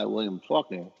novel by William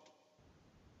Faulkner,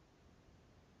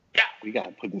 Yeah. we got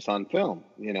to put this on film,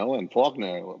 and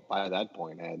Faulkner by that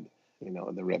point had,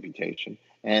 the reputation.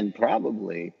 And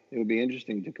probably it would be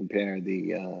interesting to compare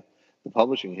the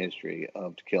publishing history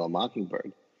of To Kill a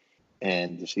Mockingbird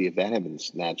and to see if that had been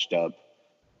snatched up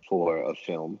for a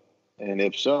film. And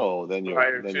if so, then you're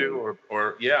racing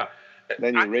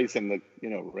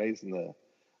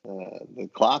the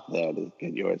clock there to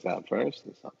get yours out first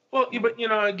or something. Well, but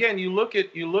again, you look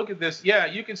at this. Yeah,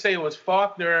 you can say it was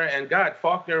Faulkner, and God,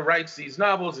 Faulkner writes these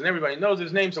novels, and everybody knows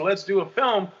his name. So let's do a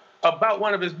film about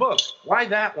one of his books. Why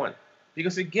that one?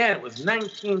 Because again, it was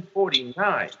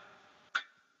 1949.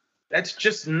 That's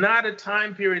just not a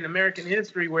time period in American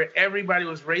history where everybody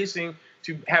was racing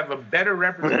to have a better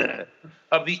representation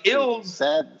of the ills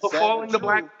befalling the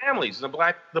black families, the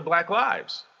black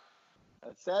lives.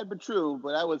 Sad but true,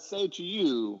 but I would say to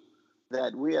you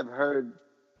that we have heard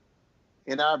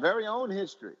in our very own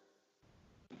history,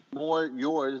 more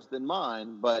yours than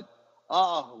mine, but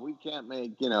we can't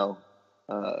make,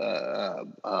 a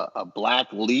black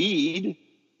lead,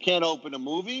 can't open a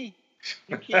movie,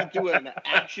 you can't do an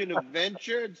action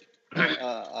adventure,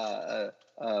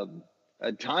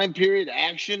 a time period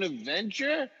action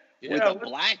adventure with a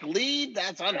black lead.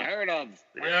 That's unheard of.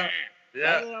 Yeah.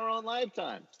 Not in our own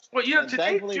lifetime. Well,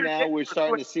 thankfully now we're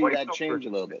starting to see that change a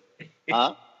little bit.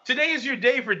 Huh? Today is your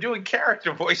day for doing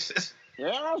character voices.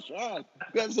 Yeah, sure.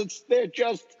 Because they're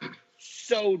just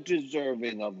so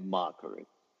deserving of mockery.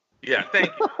 Yeah, thank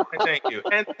you,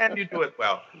 and you do it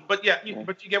well. But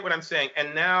but you get what I'm saying.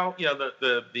 And now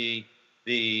the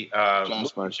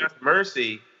Just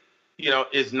Mercy,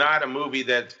 is not a movie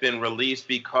that's been released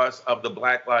because of the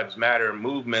Black Lives Matter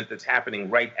movement that's happening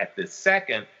right at this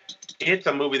second. It's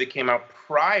a movie that came out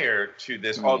prior to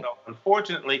this, although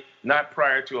unfortunately not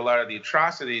prior to a lot of the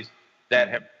atrocities that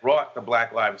have brought the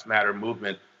Black Lives Matter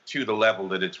movement to the level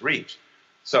that it's reached.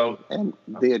 So, and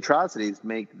the atrocities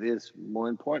make this more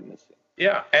important.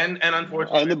 Yeah, and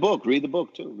unfortunately, and the book. Read the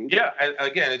book too.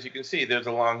 Again, as you can see, there's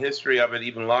a long history of it,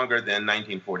 even longer than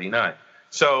 1949.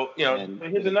 So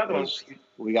here's another one.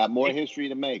 We got more history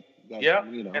to make.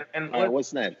 And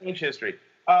what's next? Change history.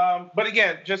 But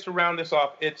again, just to round this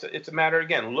off, it's a matter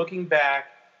again looking back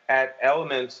at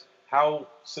elements, how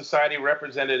society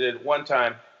represented it at one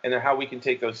time, and then how we can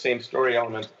take those same story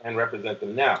elements and represent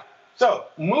them now. So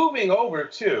moving over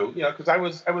to, because I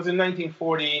was in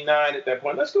 1949 at that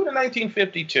point. Let's go to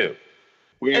 1952.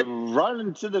 We're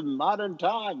running to the modern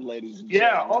time, ladies and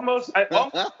gentlemen. Almost.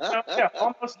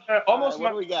 Almost. What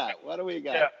do we got?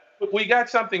 Yeah, we got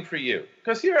something for you,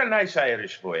 because you're a nice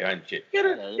Irish boy, aren't you?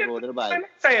 You're a nice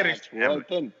Irish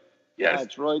family. Yes,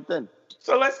 that's right then.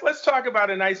 So let's talk about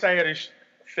a nice Irish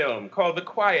film called The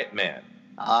Quiet Man.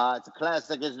 It's a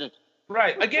classic, isn't it?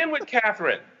 Right. Again with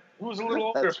Catherine, who's a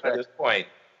little older by this point,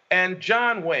 and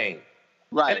John Wayne.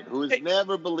 Right, who's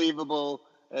never believable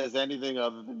as anything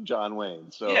other than John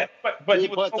Wayne. So yeah, but he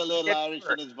put a little Irish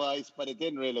in his voice, but it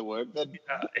didn't really work.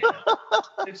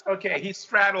 It's okay. He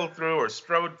straddled through, or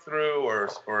strode through,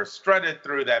 or strutted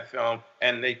through that film,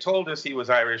 and they told us he was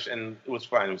Irish, and it was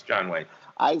fine. It was John Wayne.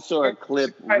 I saw a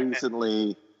clip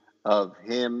recently of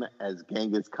him as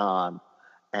Genghis Khan,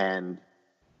 and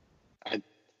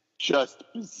just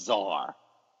bizarre.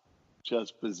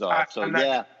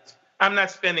 I'm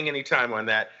not spending any time on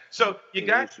that. So you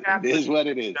got it is what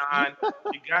it is. John,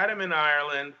 you got him in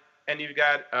Ireland, and you've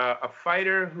got a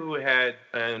fighter who had,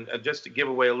 and just to give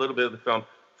away a little bit of the film,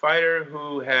 fighter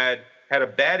who had a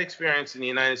bad experience in the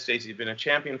United States. He'd been a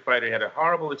champion fighter. He had a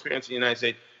horrible experience in the United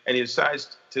States, and he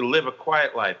decides to live a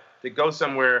quiet life, to go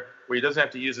somewhere where he doesn't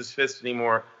have to use his fists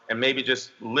anymore, and maybe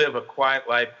just live a quiet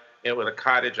life with a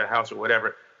cottage, a house, or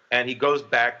whatever. And he goes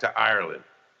back to Ireland.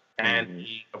 And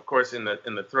he, of course, in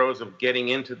the throes of getting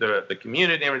into the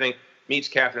community and everything, meets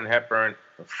Katharine Hepburn,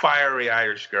 the fiery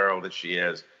Irish girl that she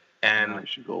is. And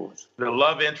the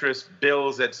love interest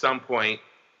builds at some point.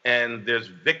 And there's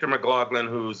Victor McLaughlin,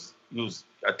 who's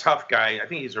a tough guy. I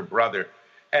think he's her brother.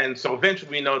 And so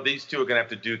eventually we know these two are going to have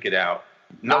to duke it out.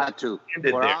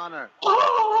 For honor.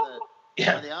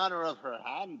 Yeah. For the honor of her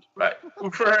hand. Right.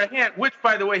 For her hand, which,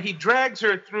 by the way, he drags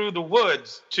her through the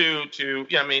woods to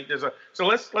so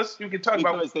let's you can talk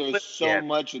because there's so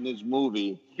much in this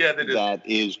movie that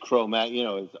is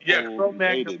Cro-Magnon,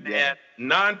 Cro-Magnon,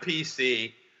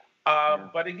 non-PC.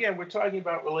 But again, we're talking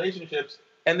about relationships,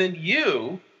 and then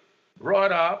you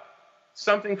brought up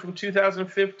something from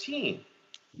 2015.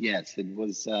 Yes, it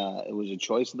was. It was a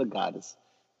choice of the goddess.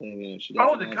 She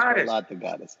Oh, doesn't the ask for a goddess, lot, the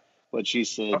goddess. But she a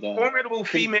said, formidable "Can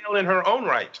female in her own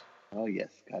right. oh yes,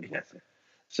 God Yeah. bless her."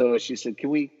 So she said, can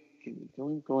we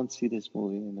go and see this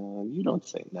movie?" And you don't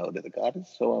say no to the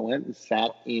goddess. So I went and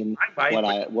sat in I might,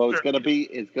 but what was sure. going to be.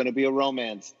 It's going to be a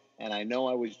romance, and I know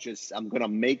I'm going to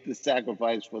make the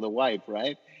sacrifice for the wife,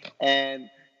 right? And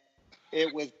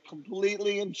it was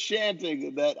completely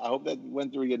enchanting. That I hope that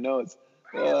went through your notes.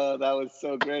 That was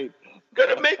so great.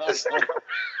 Gonna make the sacrifice.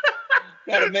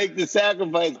 Got to make the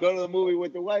sacrifice. Go to the movie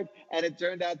with the wife, and it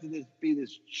turned out to be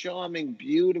this charming,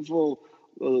 beautiful,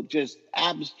 just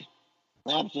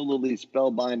absolutely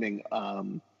spellbinding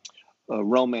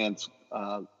romance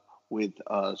with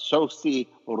Saoirse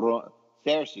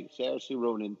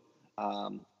Ronan,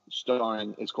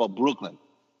 starring. It's called Brooklyn,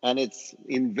 and it's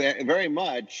in very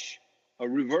much a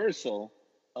reversal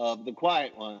of the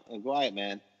Quiet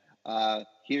Man.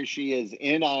 Here she is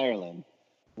in Ireland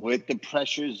with the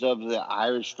pressures of the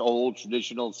Irish, old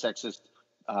traditional sexist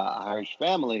Irish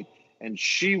family, and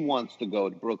she wants to go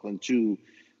to Brooklyn to,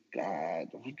 God,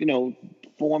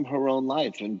 form her own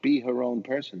life and be her own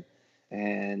person,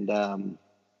 and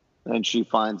she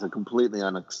finds a completely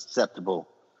unacceptable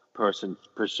person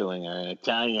pursuing her, an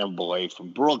Italian boy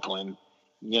from Brooklyn,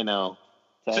 you know.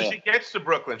 So she gets to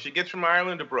Brooklyn. She gets from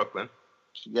Ireland to Brooklyn.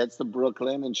 She gets to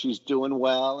Brooklyn and she's doing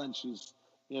well, and she's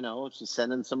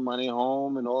sending some money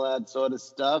home and all that sort of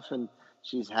stuff, and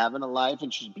she's having a life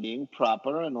and she's being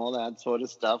proper and all that sort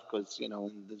of stuff, because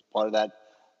this part of that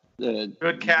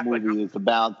Good Catholic movie is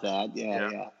about that. Yeah.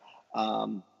 Yeah.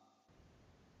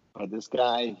 But this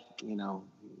guy,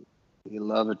 he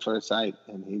love at first sight,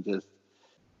 and he just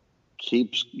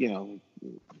keeps,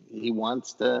 he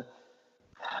wants to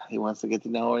get to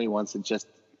know her. He wants to just,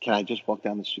 can I just walk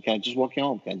down the street? Can I just walk you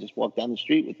home? Can I just walk down the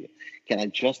street with you? Can I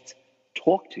just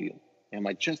talk to you? Am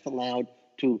I just allowed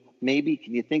to,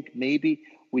 can you think maybe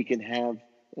we can have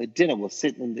a dinner? We'll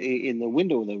sit in the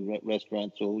window of the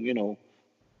restaurant, so,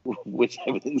 which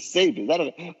everything's safe. Is that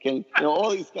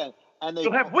all these guys, and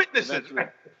You'll have witnesses.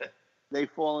 They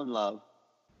fall in love,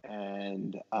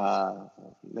 and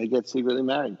they get secretly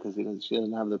married because she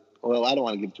doesn't have the. Well, I don't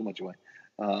want to give too much away,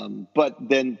 but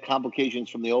then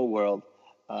complications from the old world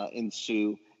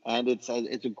ensue, and it's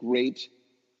a great,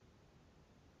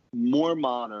 more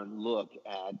modern look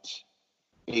at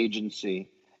agency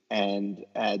and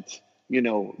at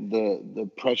the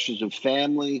pressures of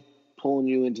family pulling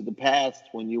you into the past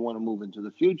when you want to move into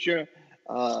the future.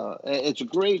 It's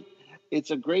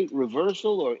a great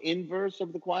reversal or inverse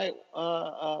of the Quiet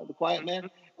Man,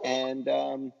 and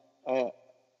a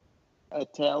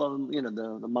tale of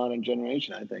the modern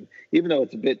generation. I think, even though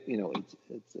it's a bit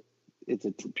it's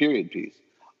a period piece.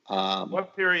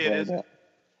 What period is it?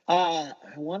 I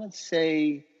want to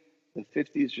say the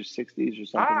 50s or 60s or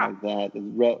something like that.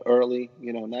 Early,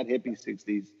 not hippie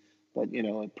 60s, but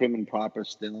prim and proper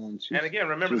still. And again,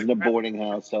 remember, she's in a boarding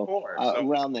house, so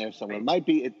around there somewhere. It might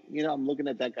be. I'm looking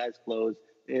at that guy's clothes.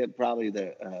 Probably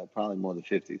more the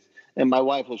 50s. And my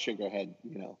wife will shake her head.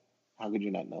 How could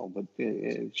you not know? But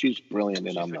she's brilliant,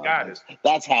 and I'm not. Goddess.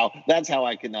 That's how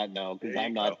I cannot know, because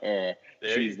I'm not her.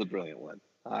 She's the brilliant one.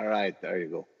 All right, there you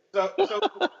go. So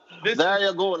there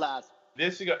you go, lass.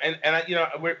 This you go, and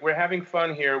we're having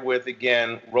fun here with,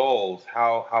 again, roles,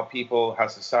 how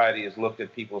society has looked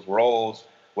at people's roles,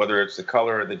 whether it's the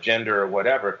color or the gender or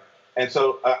whatever. And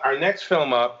so our next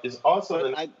film up is also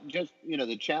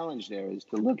the challenge there is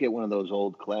to look at one of those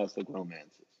old classic romances.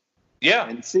 Yeah.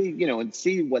 And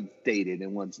see what's dated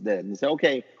and what's dead, and say,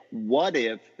 okay, what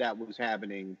if that was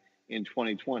happening in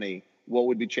 2020? What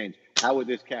would be changed? How would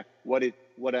this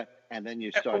and then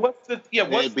you start.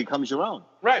 It becomes your own.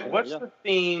 Right. What's the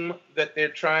theme that they're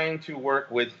trying to work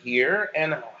with here,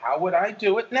 and how would I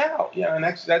do it now? Yeah, and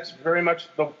that's very much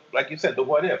like you said, the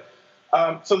what if.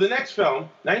 So the next film,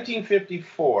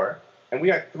 1954, and we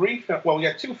got we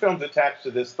got two films attached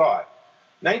to this thought.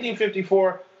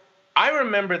 1954. I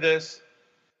remember this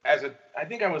I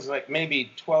think I was like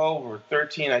maybe 12 or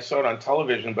 13. I saw it on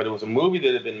television, but it was a movie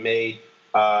that had been made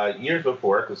years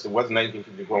before, because it wasn't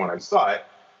 1954 when I saw it,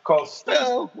 called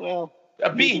you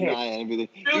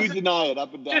deny it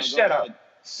up and down. Just shut up.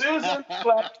 Susan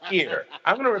Slept Here.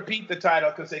 I'm going to repeat the title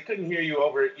because they couldn't hear you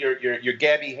over your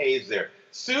Gabby Hayes there.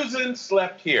 Susan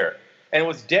Slept Here. And it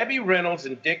was Debbie Reynolds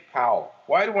and Dick Powell.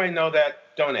 Why do I know that?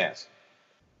 Don't ask.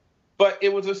 But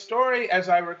it was a story, as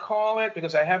I recall it,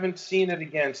 because I haven't seen it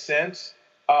again since,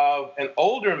 of an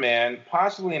older man,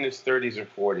 possibly in his 30s or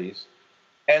 40s,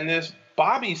 and this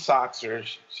Bobby Soxer,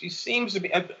 she seems to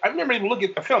be, I remember even looking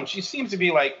at the film, she seems to be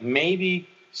like maybe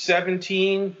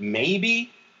 17,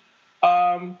 maybe.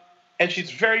 And and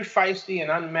she's very feisty and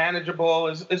unmanageable.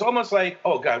 It's almost like,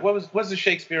 oh God, what's the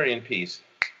Shakespearean piece?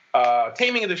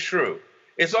 Taming of the Shrew.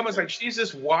 It's almost like she's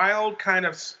this wild kind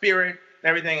of spirit and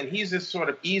everything, and he's this sort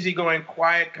of easygoing,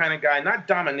 quiet kind of guy, not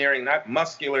domineering, not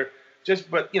muscular,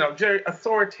 but very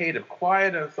authoritative,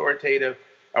 quiet and authoritative,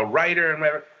 a writer and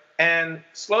whatever. And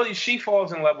slowly she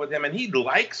falls in love with him, and he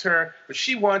likes her, but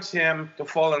she wants him to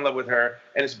fall in love with her,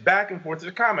 and it's back and forth. It's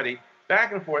a comedy,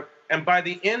 back and forth. And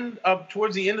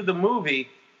towards the end of the movie,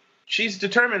 she's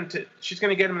determined she's going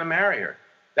to get him to marry her.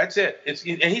 That's it. And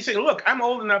he's saying, look, I'm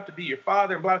old enough to be your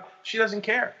father, blah. She doesn't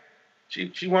care.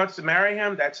 She wants to marry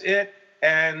him. That's it.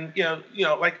 And,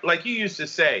 like you used to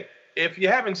say, if you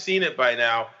haven't seen it by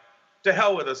now, to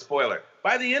hell with a spoiler.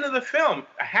 By the end of the film,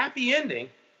 a happy ending,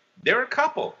 they're a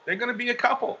couple. They're going to be a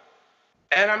couple.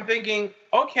 And I'm thinking,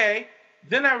 okay.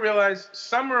 Then I realized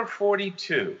Summer of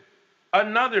 42,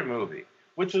 another movie,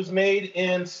 which was made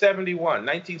in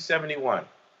 1971.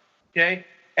 Okay?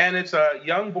 And it's a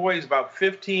young boy, he's about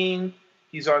 15.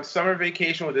 He's on summer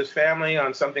vacation with his family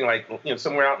on something like,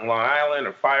 somewhere out in Long Island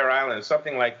or Fire Island or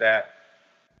something like that.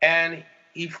 And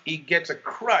he gets a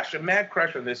mad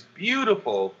crush on this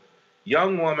beautiful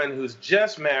young woman who's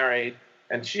just married,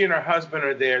 and she and her husband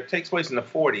are there. It takes place in the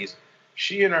 40s.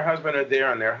 She and her husband are there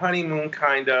on their honeymoon,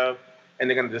 kind of, and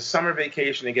they're going to do summer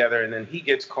vacation together, and then he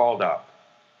gets called up.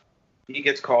 He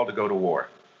gets called to go to war.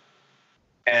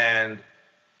 And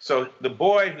so the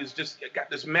boy who's just got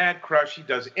this mad crush, he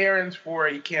does errands for her,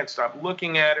 he can't stop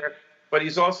looking at her, but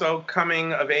he's also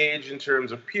coming of age in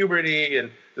terms of puberty,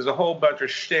 and there's a whole bunch of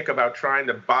shtick about trying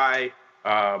to buy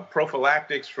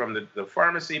prophylactics from the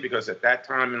pharmacy, because at that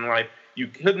time in life, you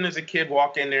couldn't as a kid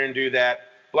walk in there and do that,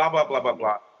 blah, blah, blah, blah,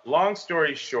 blah. Long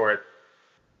story short,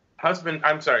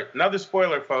 another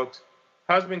spoiler, folks,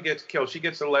 husband gets killed. She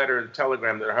gets a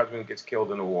telegram that her husband gets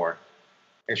killed in the war.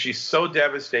 And she's so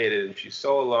devastated, and she's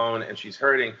so alone, and she's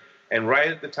hurting. And right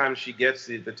at the time she gets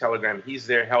the telegram, he's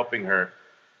there helping her.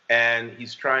 And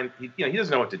he's trying, he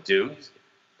doesn't know what to do,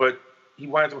 but he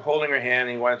winds up holding her hand,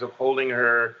 and he winds up holding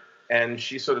her, and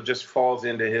she sort of just falls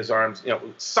into his arms.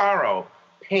 Sorrow,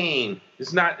 pain.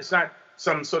 It's not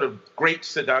some sort of great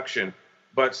seduction,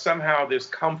 but somehow there's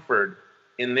comfort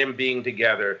in them being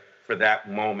together for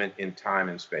that moment in time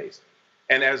and space.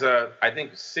 And as I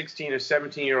think 16 or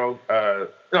 17-year-old, I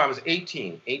was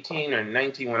 18 or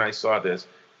 19 when I saw this.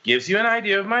 Gives you an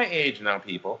idea of my age now,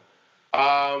 people.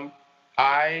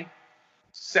 I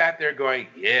sat there going,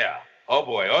 yeah, oh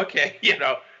boy, okay,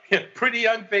 pretty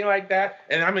young thing like that.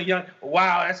 And I'm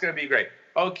wow, that's going to be great.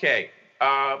 Okay,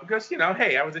 because,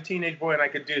 hey, I was a teenage boy and I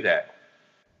could do that.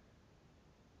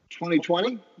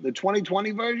 2020? The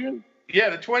 2020 version? Yeah,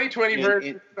 the 2020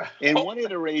 version. In one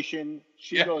iteration,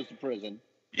 she goes to prison.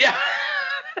 Yeah.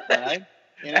 Right?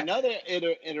 In another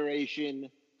iteration,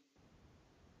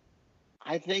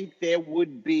 I think there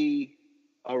would be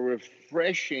a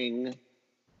refreshing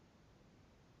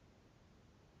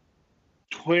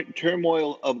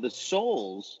turmoil of the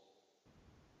souls,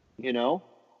 even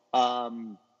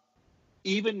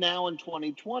now in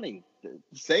 2020.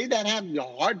 Say that happened,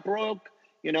 your heart broke.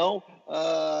 The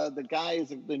guy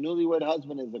the newlywed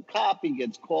husband is a cop. He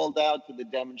gets called out to the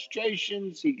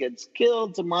demonstrations. He gets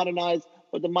killed to modernize,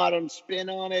 put the modern spin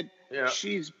on it. Yeah.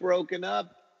 She's broken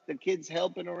up. The kid's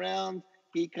helping around.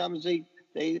 He comes,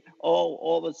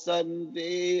 all of a sudden,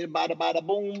 bada bada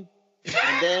boom.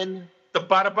 And then the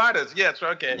bada badas, yes,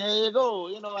 okay. There you go.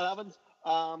 You know what happens?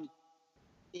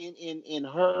 In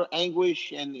her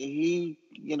anguish, and he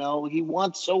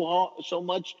wants so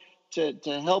much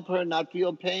to help her not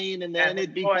feel pain, and then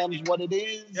it becomes what it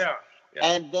is. Yeah.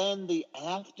 And then the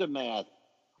aftermath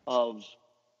of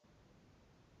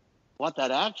what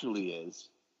that actually is.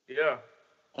 Yeah.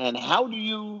 And how do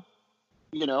you,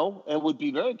 it would be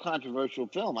a very controversial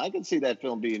film. I can see that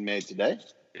film being made today.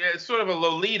 Yeah, it's sort of a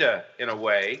Lolita in a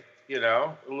way,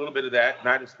 a little bit of that.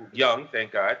 Not as young,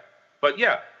 thank God. But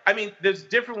yeah, I mean, there's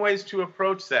different ways to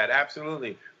approach that,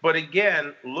 absolutely. But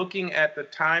again, looking at the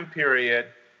time period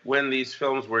when these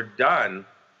films were done,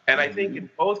 and I think in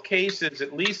both cases,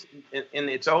 at least in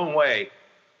its own way,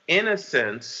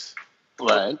 innocence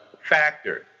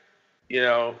factored,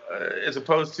 as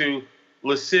opposed to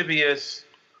lascivious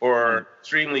or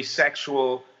extremely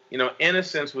sexual.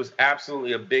 Innocence was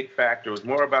absolutely a big factor. It was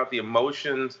more about the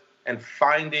emotions and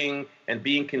finding and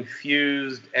being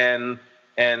confused and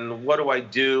what do I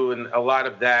do? And a lot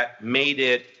of that made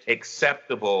it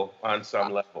acceptable on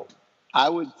some level. I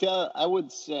would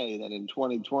say that in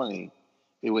 2020,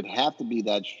 it would have to be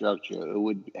that structure. It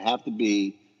would have to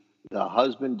be the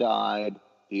husband died,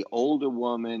 the older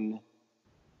woman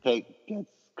gets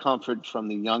comfort from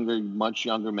the much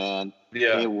younger man.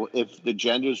 Yeah. If the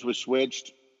genders were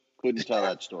switched, couldn't tell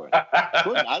that story.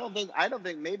 Couldn't. I don't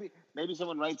think. Maybe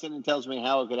someone writes in and tells me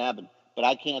how it could happen, but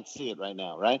I can't see it right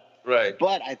now. Right. Right.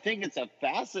 But I think it's a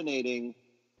fascinating.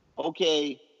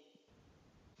 Okay.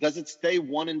 Does it stay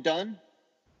one and done?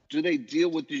 Do they deal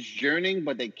with this yearning,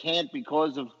 but they can't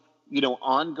because of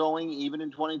ongoing, even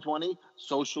in 2020,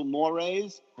 social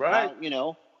mores? Right.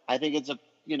 I think it's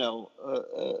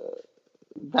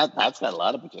that's got a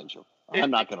lot of potential.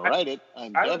 I'm not going to write it.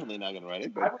 I'm definitely not going to write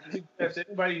it. But I would suggest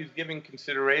anybody who's giving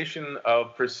consideration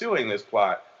of pursuing this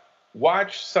plot,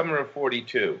 watch Summer of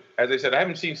 42. As I said, I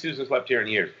haven't seen Susan Slept Here in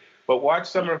years, but watch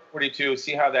Summer of 42,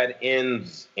 see how that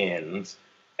ends, and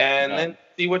then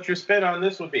see what your spin on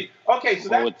this would be. Okay,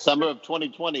 so with Summer of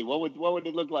 2020, what would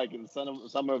it look like in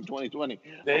Summer of 2020?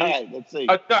 All right, let's see.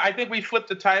 No, I think we flipped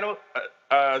the title,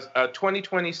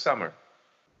 2020 Summer.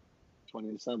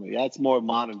 20 Summer. Yeah, it's more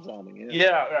modern sounding.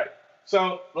 Yeah, right.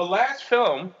 So the last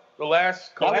film, that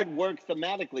would work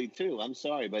thematically too. I'm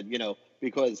sorry, but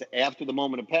because after the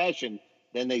moment of passion,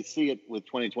 then they see it with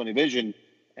 2020 vision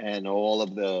and all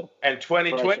of the. And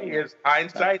 2020 is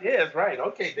hindsight is right.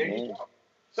 Okay, there you go.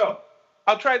 So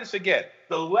I'll try this again.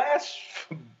 The last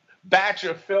batch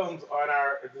of films on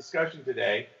our discussion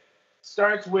today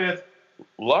starts with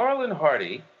Laurel and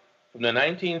Hardy from the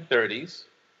 1930s,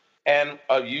 and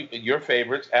your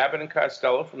favorites, Abbott and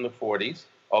Costello from the 40s.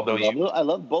 Although I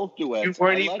love both duets. You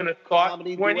weren't even a thought.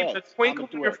 You weren't even a twinkle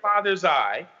in your father's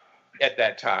eye at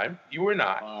that time. You were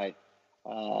not.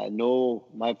 No,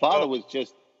 my father was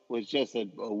just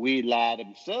a wee lad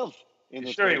himself.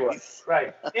 Sure he was.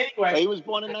 Right. Anyway, he was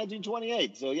born in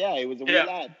 1928, so yeah, he was a wee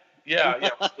lad. Yeah.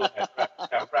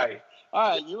 Right.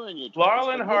 All right, you were in your 20s. Laurel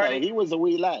and Hardy. He was a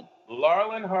wee lad.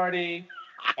 Laurel and Hardy,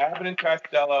 Abbott and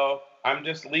Costello. I'm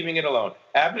just leaving it alone.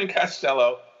 Abbott and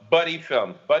Costello, buddy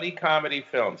comedy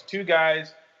films. Two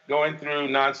guys going through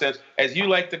nonsense, as you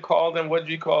like to call them. What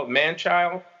do you call it?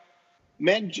 Man-child?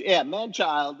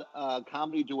 Man-child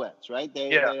comedy duets, right?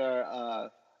 They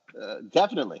are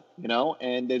definitely,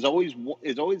 and there's always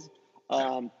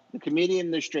the comedian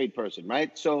and the straight person,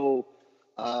 right? So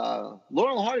Laurel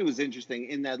and Hardy was interesting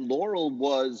in that Laurel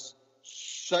was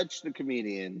such the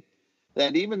comedian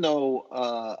that even though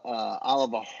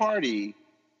Oliver Hardy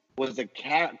was a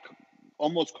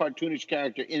almost cartoonish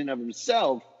character in and of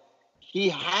himself, he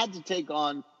had to take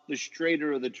on the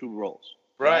straighter of the two roles.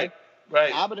 Right.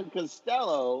 Abbott and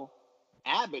Costello.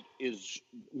 Abbott is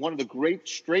one of the great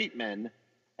straight men,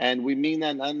 and we mean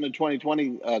that not in the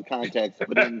 2020 context,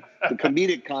 but in the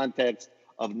comedic context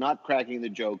of not cracking the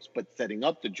jokes, but setting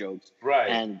up the jokes.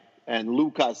 Right. And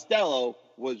Lou Costello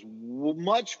was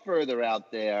much further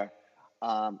out there.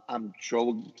 I'm sure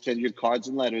we'll send you cards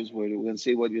and letters. We're going to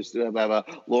see what you still have a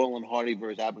Laurel and Hardy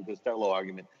versus Abbott and Costello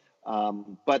argument.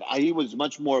 But he was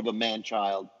much more of a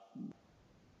man-child,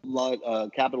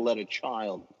 capital letter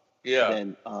child,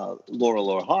 than Laurel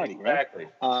or Hardy, right? Exactly.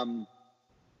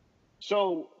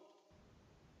 So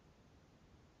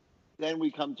then we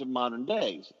come to modern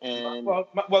days, and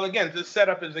well, again, the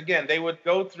setup is they would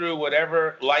go through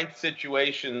whatever life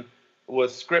situation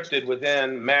was scripted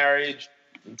within marriage,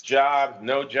 jobs,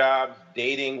 no jobs,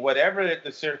 dating, whatever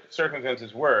the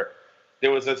circumstances were. There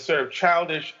was a sort of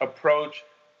childish approach,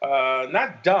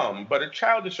 not dumb, but a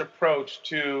childish approach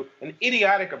to an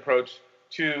idiotic approach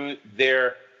to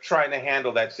their trying to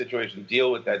handle that situation,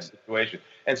 deal with that situation.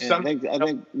 And I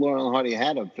think Laurel and Hardy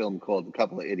had a film called A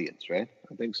Couple of Idiots, right?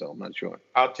 I think so. I'm not sure.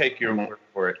 I'll take your word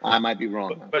for it. I might be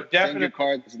wrong. But definitely. Send your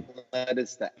cards and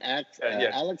letters to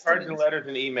Alex. Cards and letters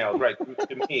and emails, right,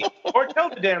 to me. Or tell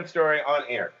the damn story on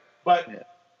air. But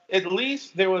at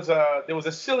least there was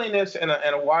a silliness and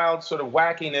a wild sort of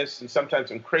wackiness and sometimes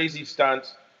some crazy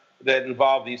stunts that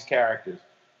involved these characters.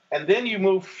 And then you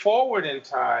move forward in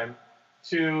time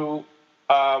to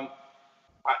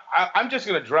I'm just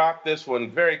going to drop this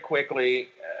one very quickly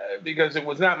because it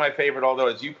was not my favorite, although,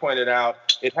 as you pointed out,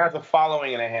 it has a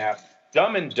following and a half.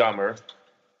 Dumb and Dumber,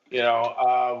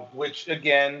 which,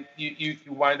 again, you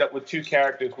wind up with two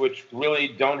characters which really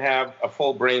don't have a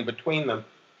full brain between them.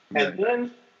 Right. And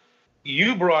then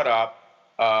you brought up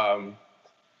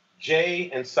Jay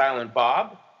and Silent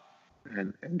Bob.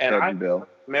 And Ted and Bill.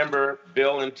 Remember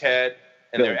Bill and Ted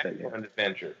and their excellent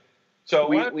adventure. So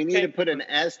we need to put an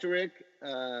asterisk.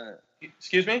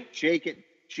 Excuse me?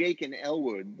 Jake and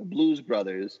Elwood, the Blues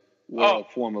Brothers, were a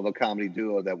form of a comedy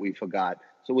duo that we forgot.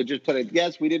 So we'll just put it.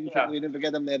 Yes, we didn't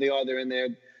forget them. There they are. They're in there,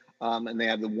 and they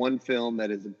have the one film that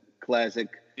is a classic,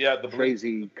 the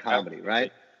crazy comedy,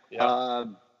 right? Yeah.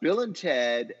 Bill and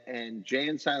Ted and Jay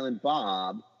and Silent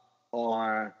Bob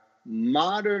are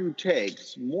modern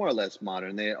takes, more or less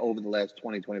modern, they over the last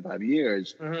 20, 25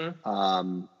 years,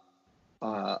 on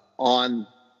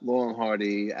Laurel and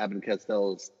Hardy, Abbott and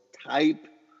Costello's type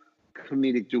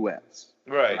comedic duets.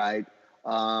 Right.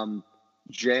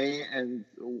 Jay and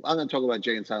I'm going to talk about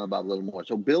Jay and Silent Bob a little more.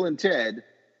 So Bill and Ted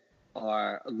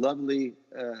are lovely,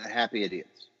 happy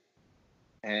idiots,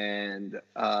 and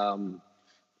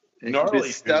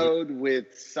bestowed with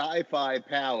sci-fi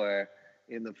power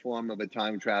in the form of a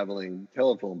time-traveling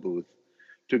telephone booth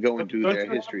to go and do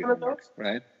their history homework,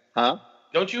 right? Huh?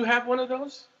 Don't you have one of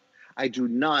those? I do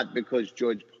not, because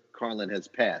George Carlin has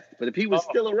passed. But if he was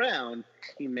still around,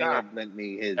 he may have lent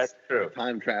me his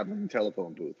time-traveling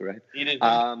telephone booth, right? He didn't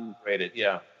it,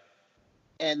 yeah.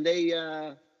 And they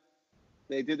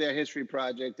did their history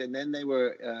project, and then they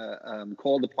were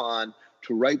called upon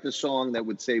to write the song that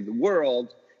would save the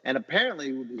world. And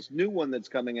apparently, with this new one that's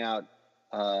coming out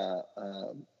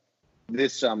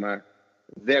this summer,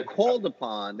 they're called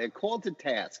to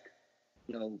task.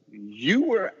 You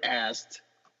were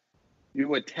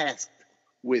tasked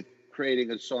with creating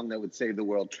a song that would save the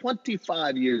world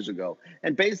 25 years ago.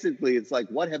 And basically, it's like,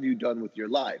 what have you done with your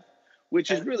life? Which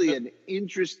is really an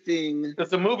interesting... Because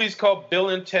the movie's called Bill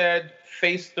and Ted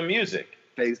Face the Music.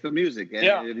 Face the Music.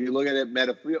 And if you look at it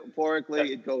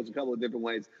metaphorically, it goes a couple of different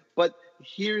ways. But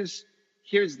here's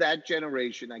that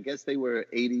generation. I guess they were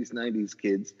 80s, 90s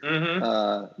kids.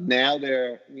 Now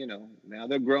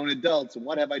they're grown adults. And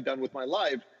what have I done with my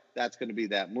life? That's going to be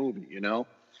that movie,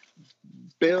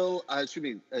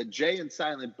 Jay and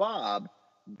Silent Bob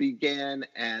began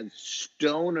as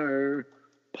stoner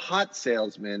pot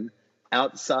salesmen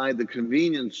outside the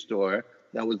convenience store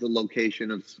that was the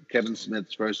location of Kevin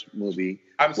Smith's first movie.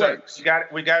 I'm sorry,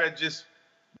 we got to just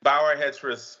bow our heads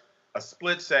for a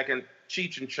split second.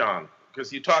 Cheech and Chong,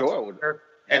 because you talked about her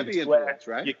and Sweat,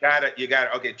 right? You got it.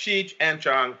 Okay, Cheech and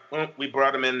Chong, we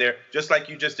brought them in there, just like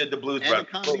you just did the Blues Brothers. And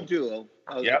a comedy duo.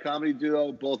 A comedy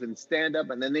duo, both in stand-up,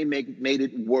 and then they made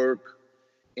it work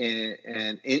in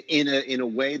a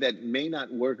way that may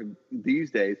not work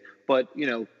these days. But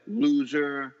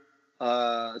Loser,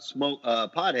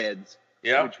 Potheads,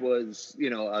 which was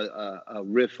a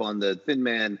riff on the Thin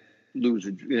Man,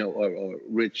 Loser, or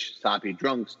Rich Soppy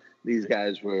Drunks. These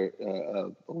guys were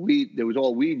weed. There was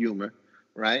all weed humor,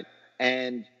 right?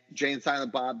 And Jay and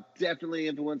Silent Bob definitely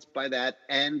influenced by that,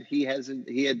 and he had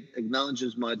acknowledged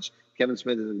as much. Kevin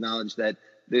Smith has acknowledged that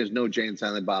there's no Jay and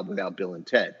Silent Bob without Bill and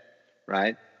Ted,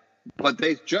 right? But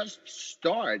they just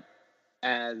start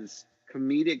as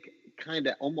comedic kind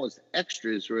of almost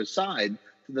extras or aside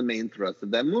to the main thrust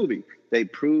of that movie. They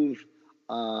prove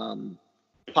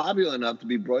popular enough to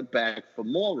be brought back for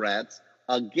Mallrats,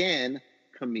 again,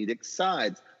 comedic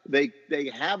sides. They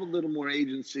have a little more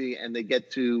agency, and they get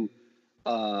to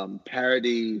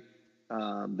parody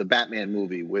the Batman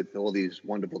movie with all these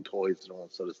wonderful toys and all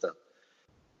that sort of stuff.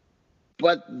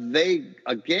 But they,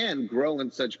 again, grow in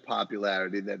such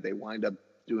popularity that they wind up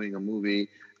doing a movie.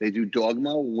 They do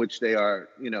Dogma, which they are,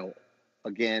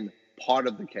 again, part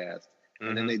of the cast.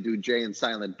 And then they do Jay and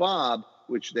Silent Bob,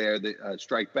 which they're the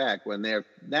Strike Back, when they're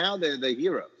the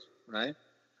heroes, right?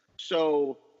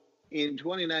 So in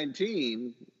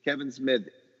 2019, Kevin Smith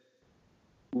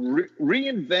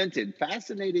reinvented,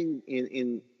 fascinating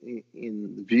in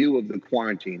view of the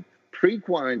quarantine,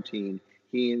 pre-quarantine,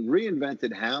 he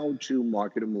reinvented how to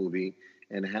market a movie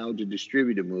and how to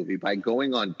distribute a movie by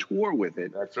going on tour with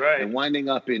it. That's right. And winding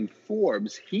up in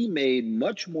Forbes. He made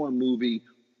much more money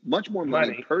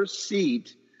per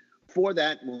seat for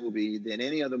that movie than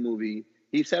any other movie.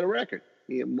 He set a record.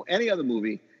 Any other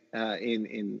movie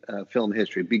in film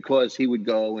history, because he would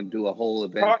go and do a whole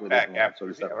event with it and all that sort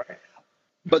of stuff. Yeah, right.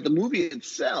 But the movie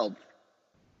itself,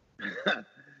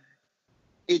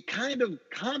 it kind of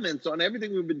comments on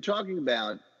everything we've been talking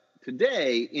about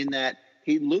today, in that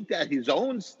he looked at his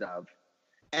own stuff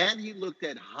and he looked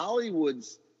at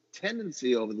Hollywood's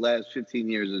tendency over the last 15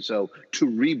 years or so to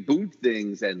reboot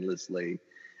things endlessly.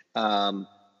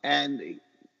 And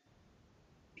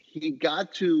he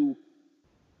got to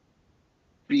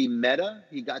be meta.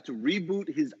 He got to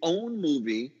reboot his own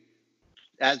movie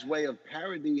as way of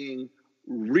parodying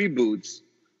reboots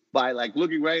by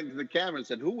looking right into the camera and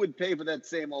said, who would pay for that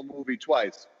same old movie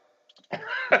twice?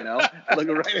 Looking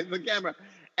right into the camera.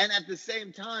 And at the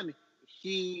same time,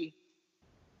 he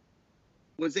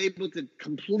was able to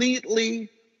completely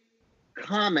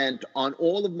comment on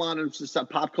all of modern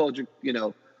pop culture,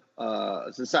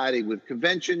 society with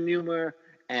convention humor.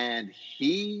 And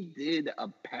he did a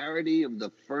parody of the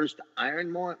first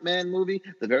Iron Man movie,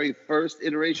 the very first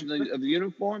iteration of the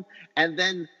uniform. And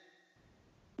then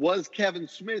was Kevin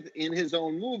Smith in his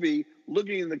own movie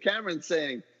looking in the camera and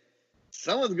saying,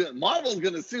 Marvel's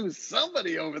gonna sue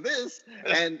somebody over this.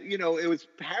 And it was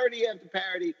parody after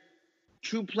parody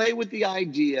to play with the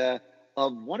idea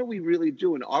of what are we really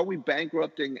doing? Are we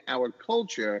bankrupting our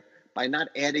culture by not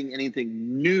adding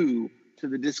anything new to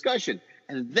the discussion?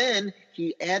 And then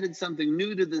he added something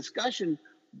new to the discussion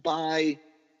by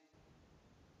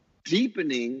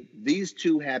deepening these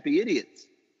two happy idiots,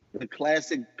 the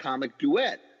classic comic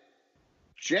duet.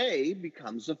 Jay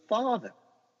becomes a father.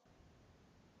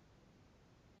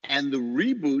 And the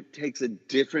reboot takes a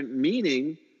different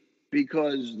meaning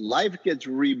because life gets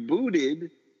rebooted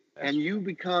and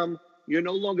you're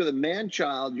no longer the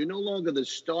man-child, you're no longer the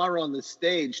star on the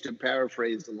stage, to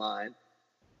paraphrase the line.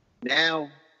 Now,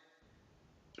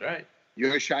 right,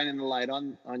 you're shining the light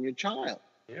on your child.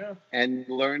 Yeah. And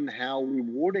learn how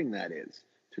rewarding that is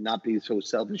to not be so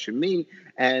selfish in me.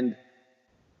 And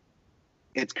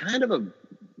it's kind of a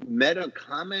meta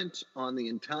comment on the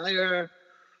entire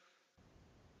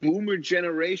boomer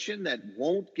generation that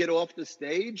won't get off the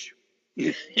stage,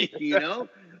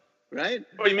 right?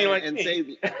 Oh, you mean and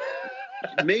say,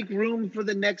 make room for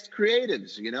the next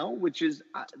creatives, which is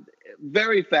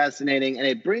very fascinating. And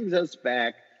it brings us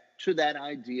back to that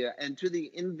idea and to the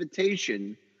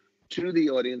invitation to the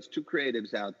audience, to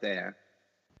creatives out there,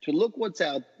 to look what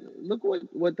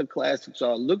the classics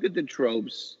are, look at the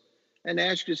tropes, and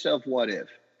ask yourself, what if?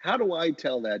 How do I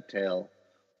tell that tale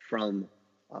from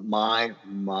my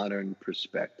modern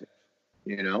perspective?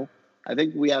 I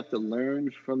think we have to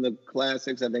learn from the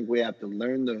classics. I think we have to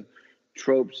learn the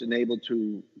tropes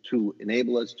to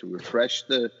enable us to refresh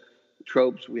the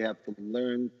tropes. We have to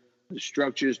learn the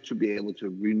structures to be able to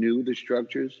renew the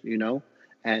structures,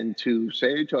 and to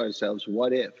say to ourselves,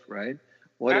 what if, right?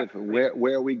 What Absolutely. if?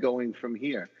 Where are we going from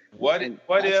here? What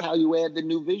that's if? How you add the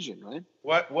new vision, right?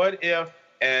 What if?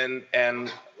 And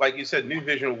like you said, new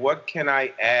vision. What can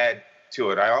I add to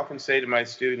it? I often say to my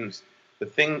students,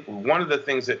 one of the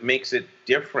things that makes it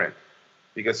different,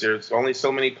 because there's only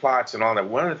so many plots and all that.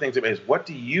 One of the things is, what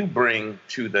do you bring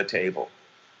to the table?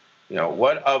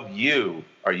 What of you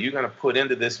are you going to put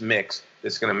into this mix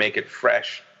that's going to make it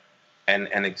fresh and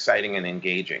exciting and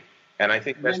engaging? And I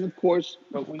think that's, and of course,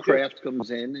 craft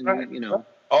comes in, and right.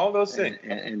 All those things,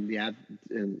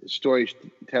 and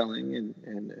storytelling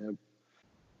and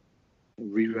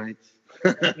rewrites.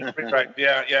 Rewrite.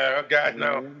 Yeah. Oh God,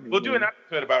 no. We'll do an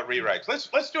episode about rewrites.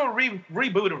 Let's do a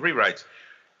reboot of rewrites.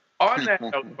 On that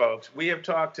note, folks, we have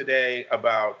talked today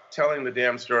about telling the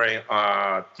damn story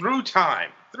through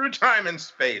time and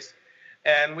space,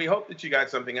 and we hope that you got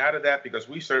something out of that, because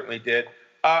we certainly did.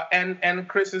 And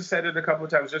Chris has said it a couple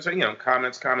of times. Just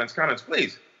comments.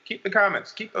 Please keep the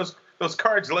comments. Keep those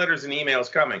cards, letters, and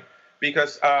emails coming,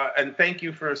 because and thank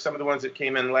you for some of the ones that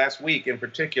came in last week in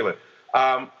particular.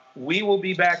 We will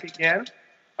be back again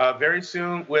very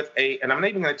soon with and I'm not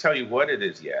even going to tell you what it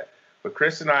is yet, but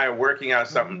Chris and I are working out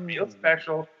something real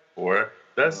special for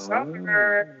the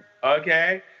summer.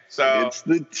 Okay, so it's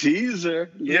the teaser.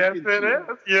 Yes, it is.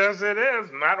 Yes, it is.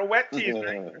 Not a wet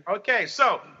teaser. Okay,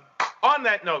 so on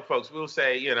that note, folks, we'll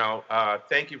say,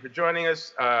 thank you for joining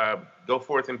us. Go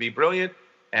forth and be brilliant.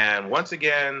 And once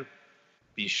again,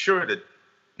 be sure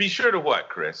to what,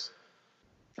 Chris?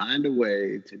 Find a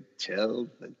way to tell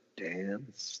the damn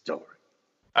story.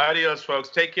 Adios, folks.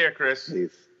 Take care, Chris.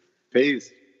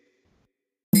 Peace.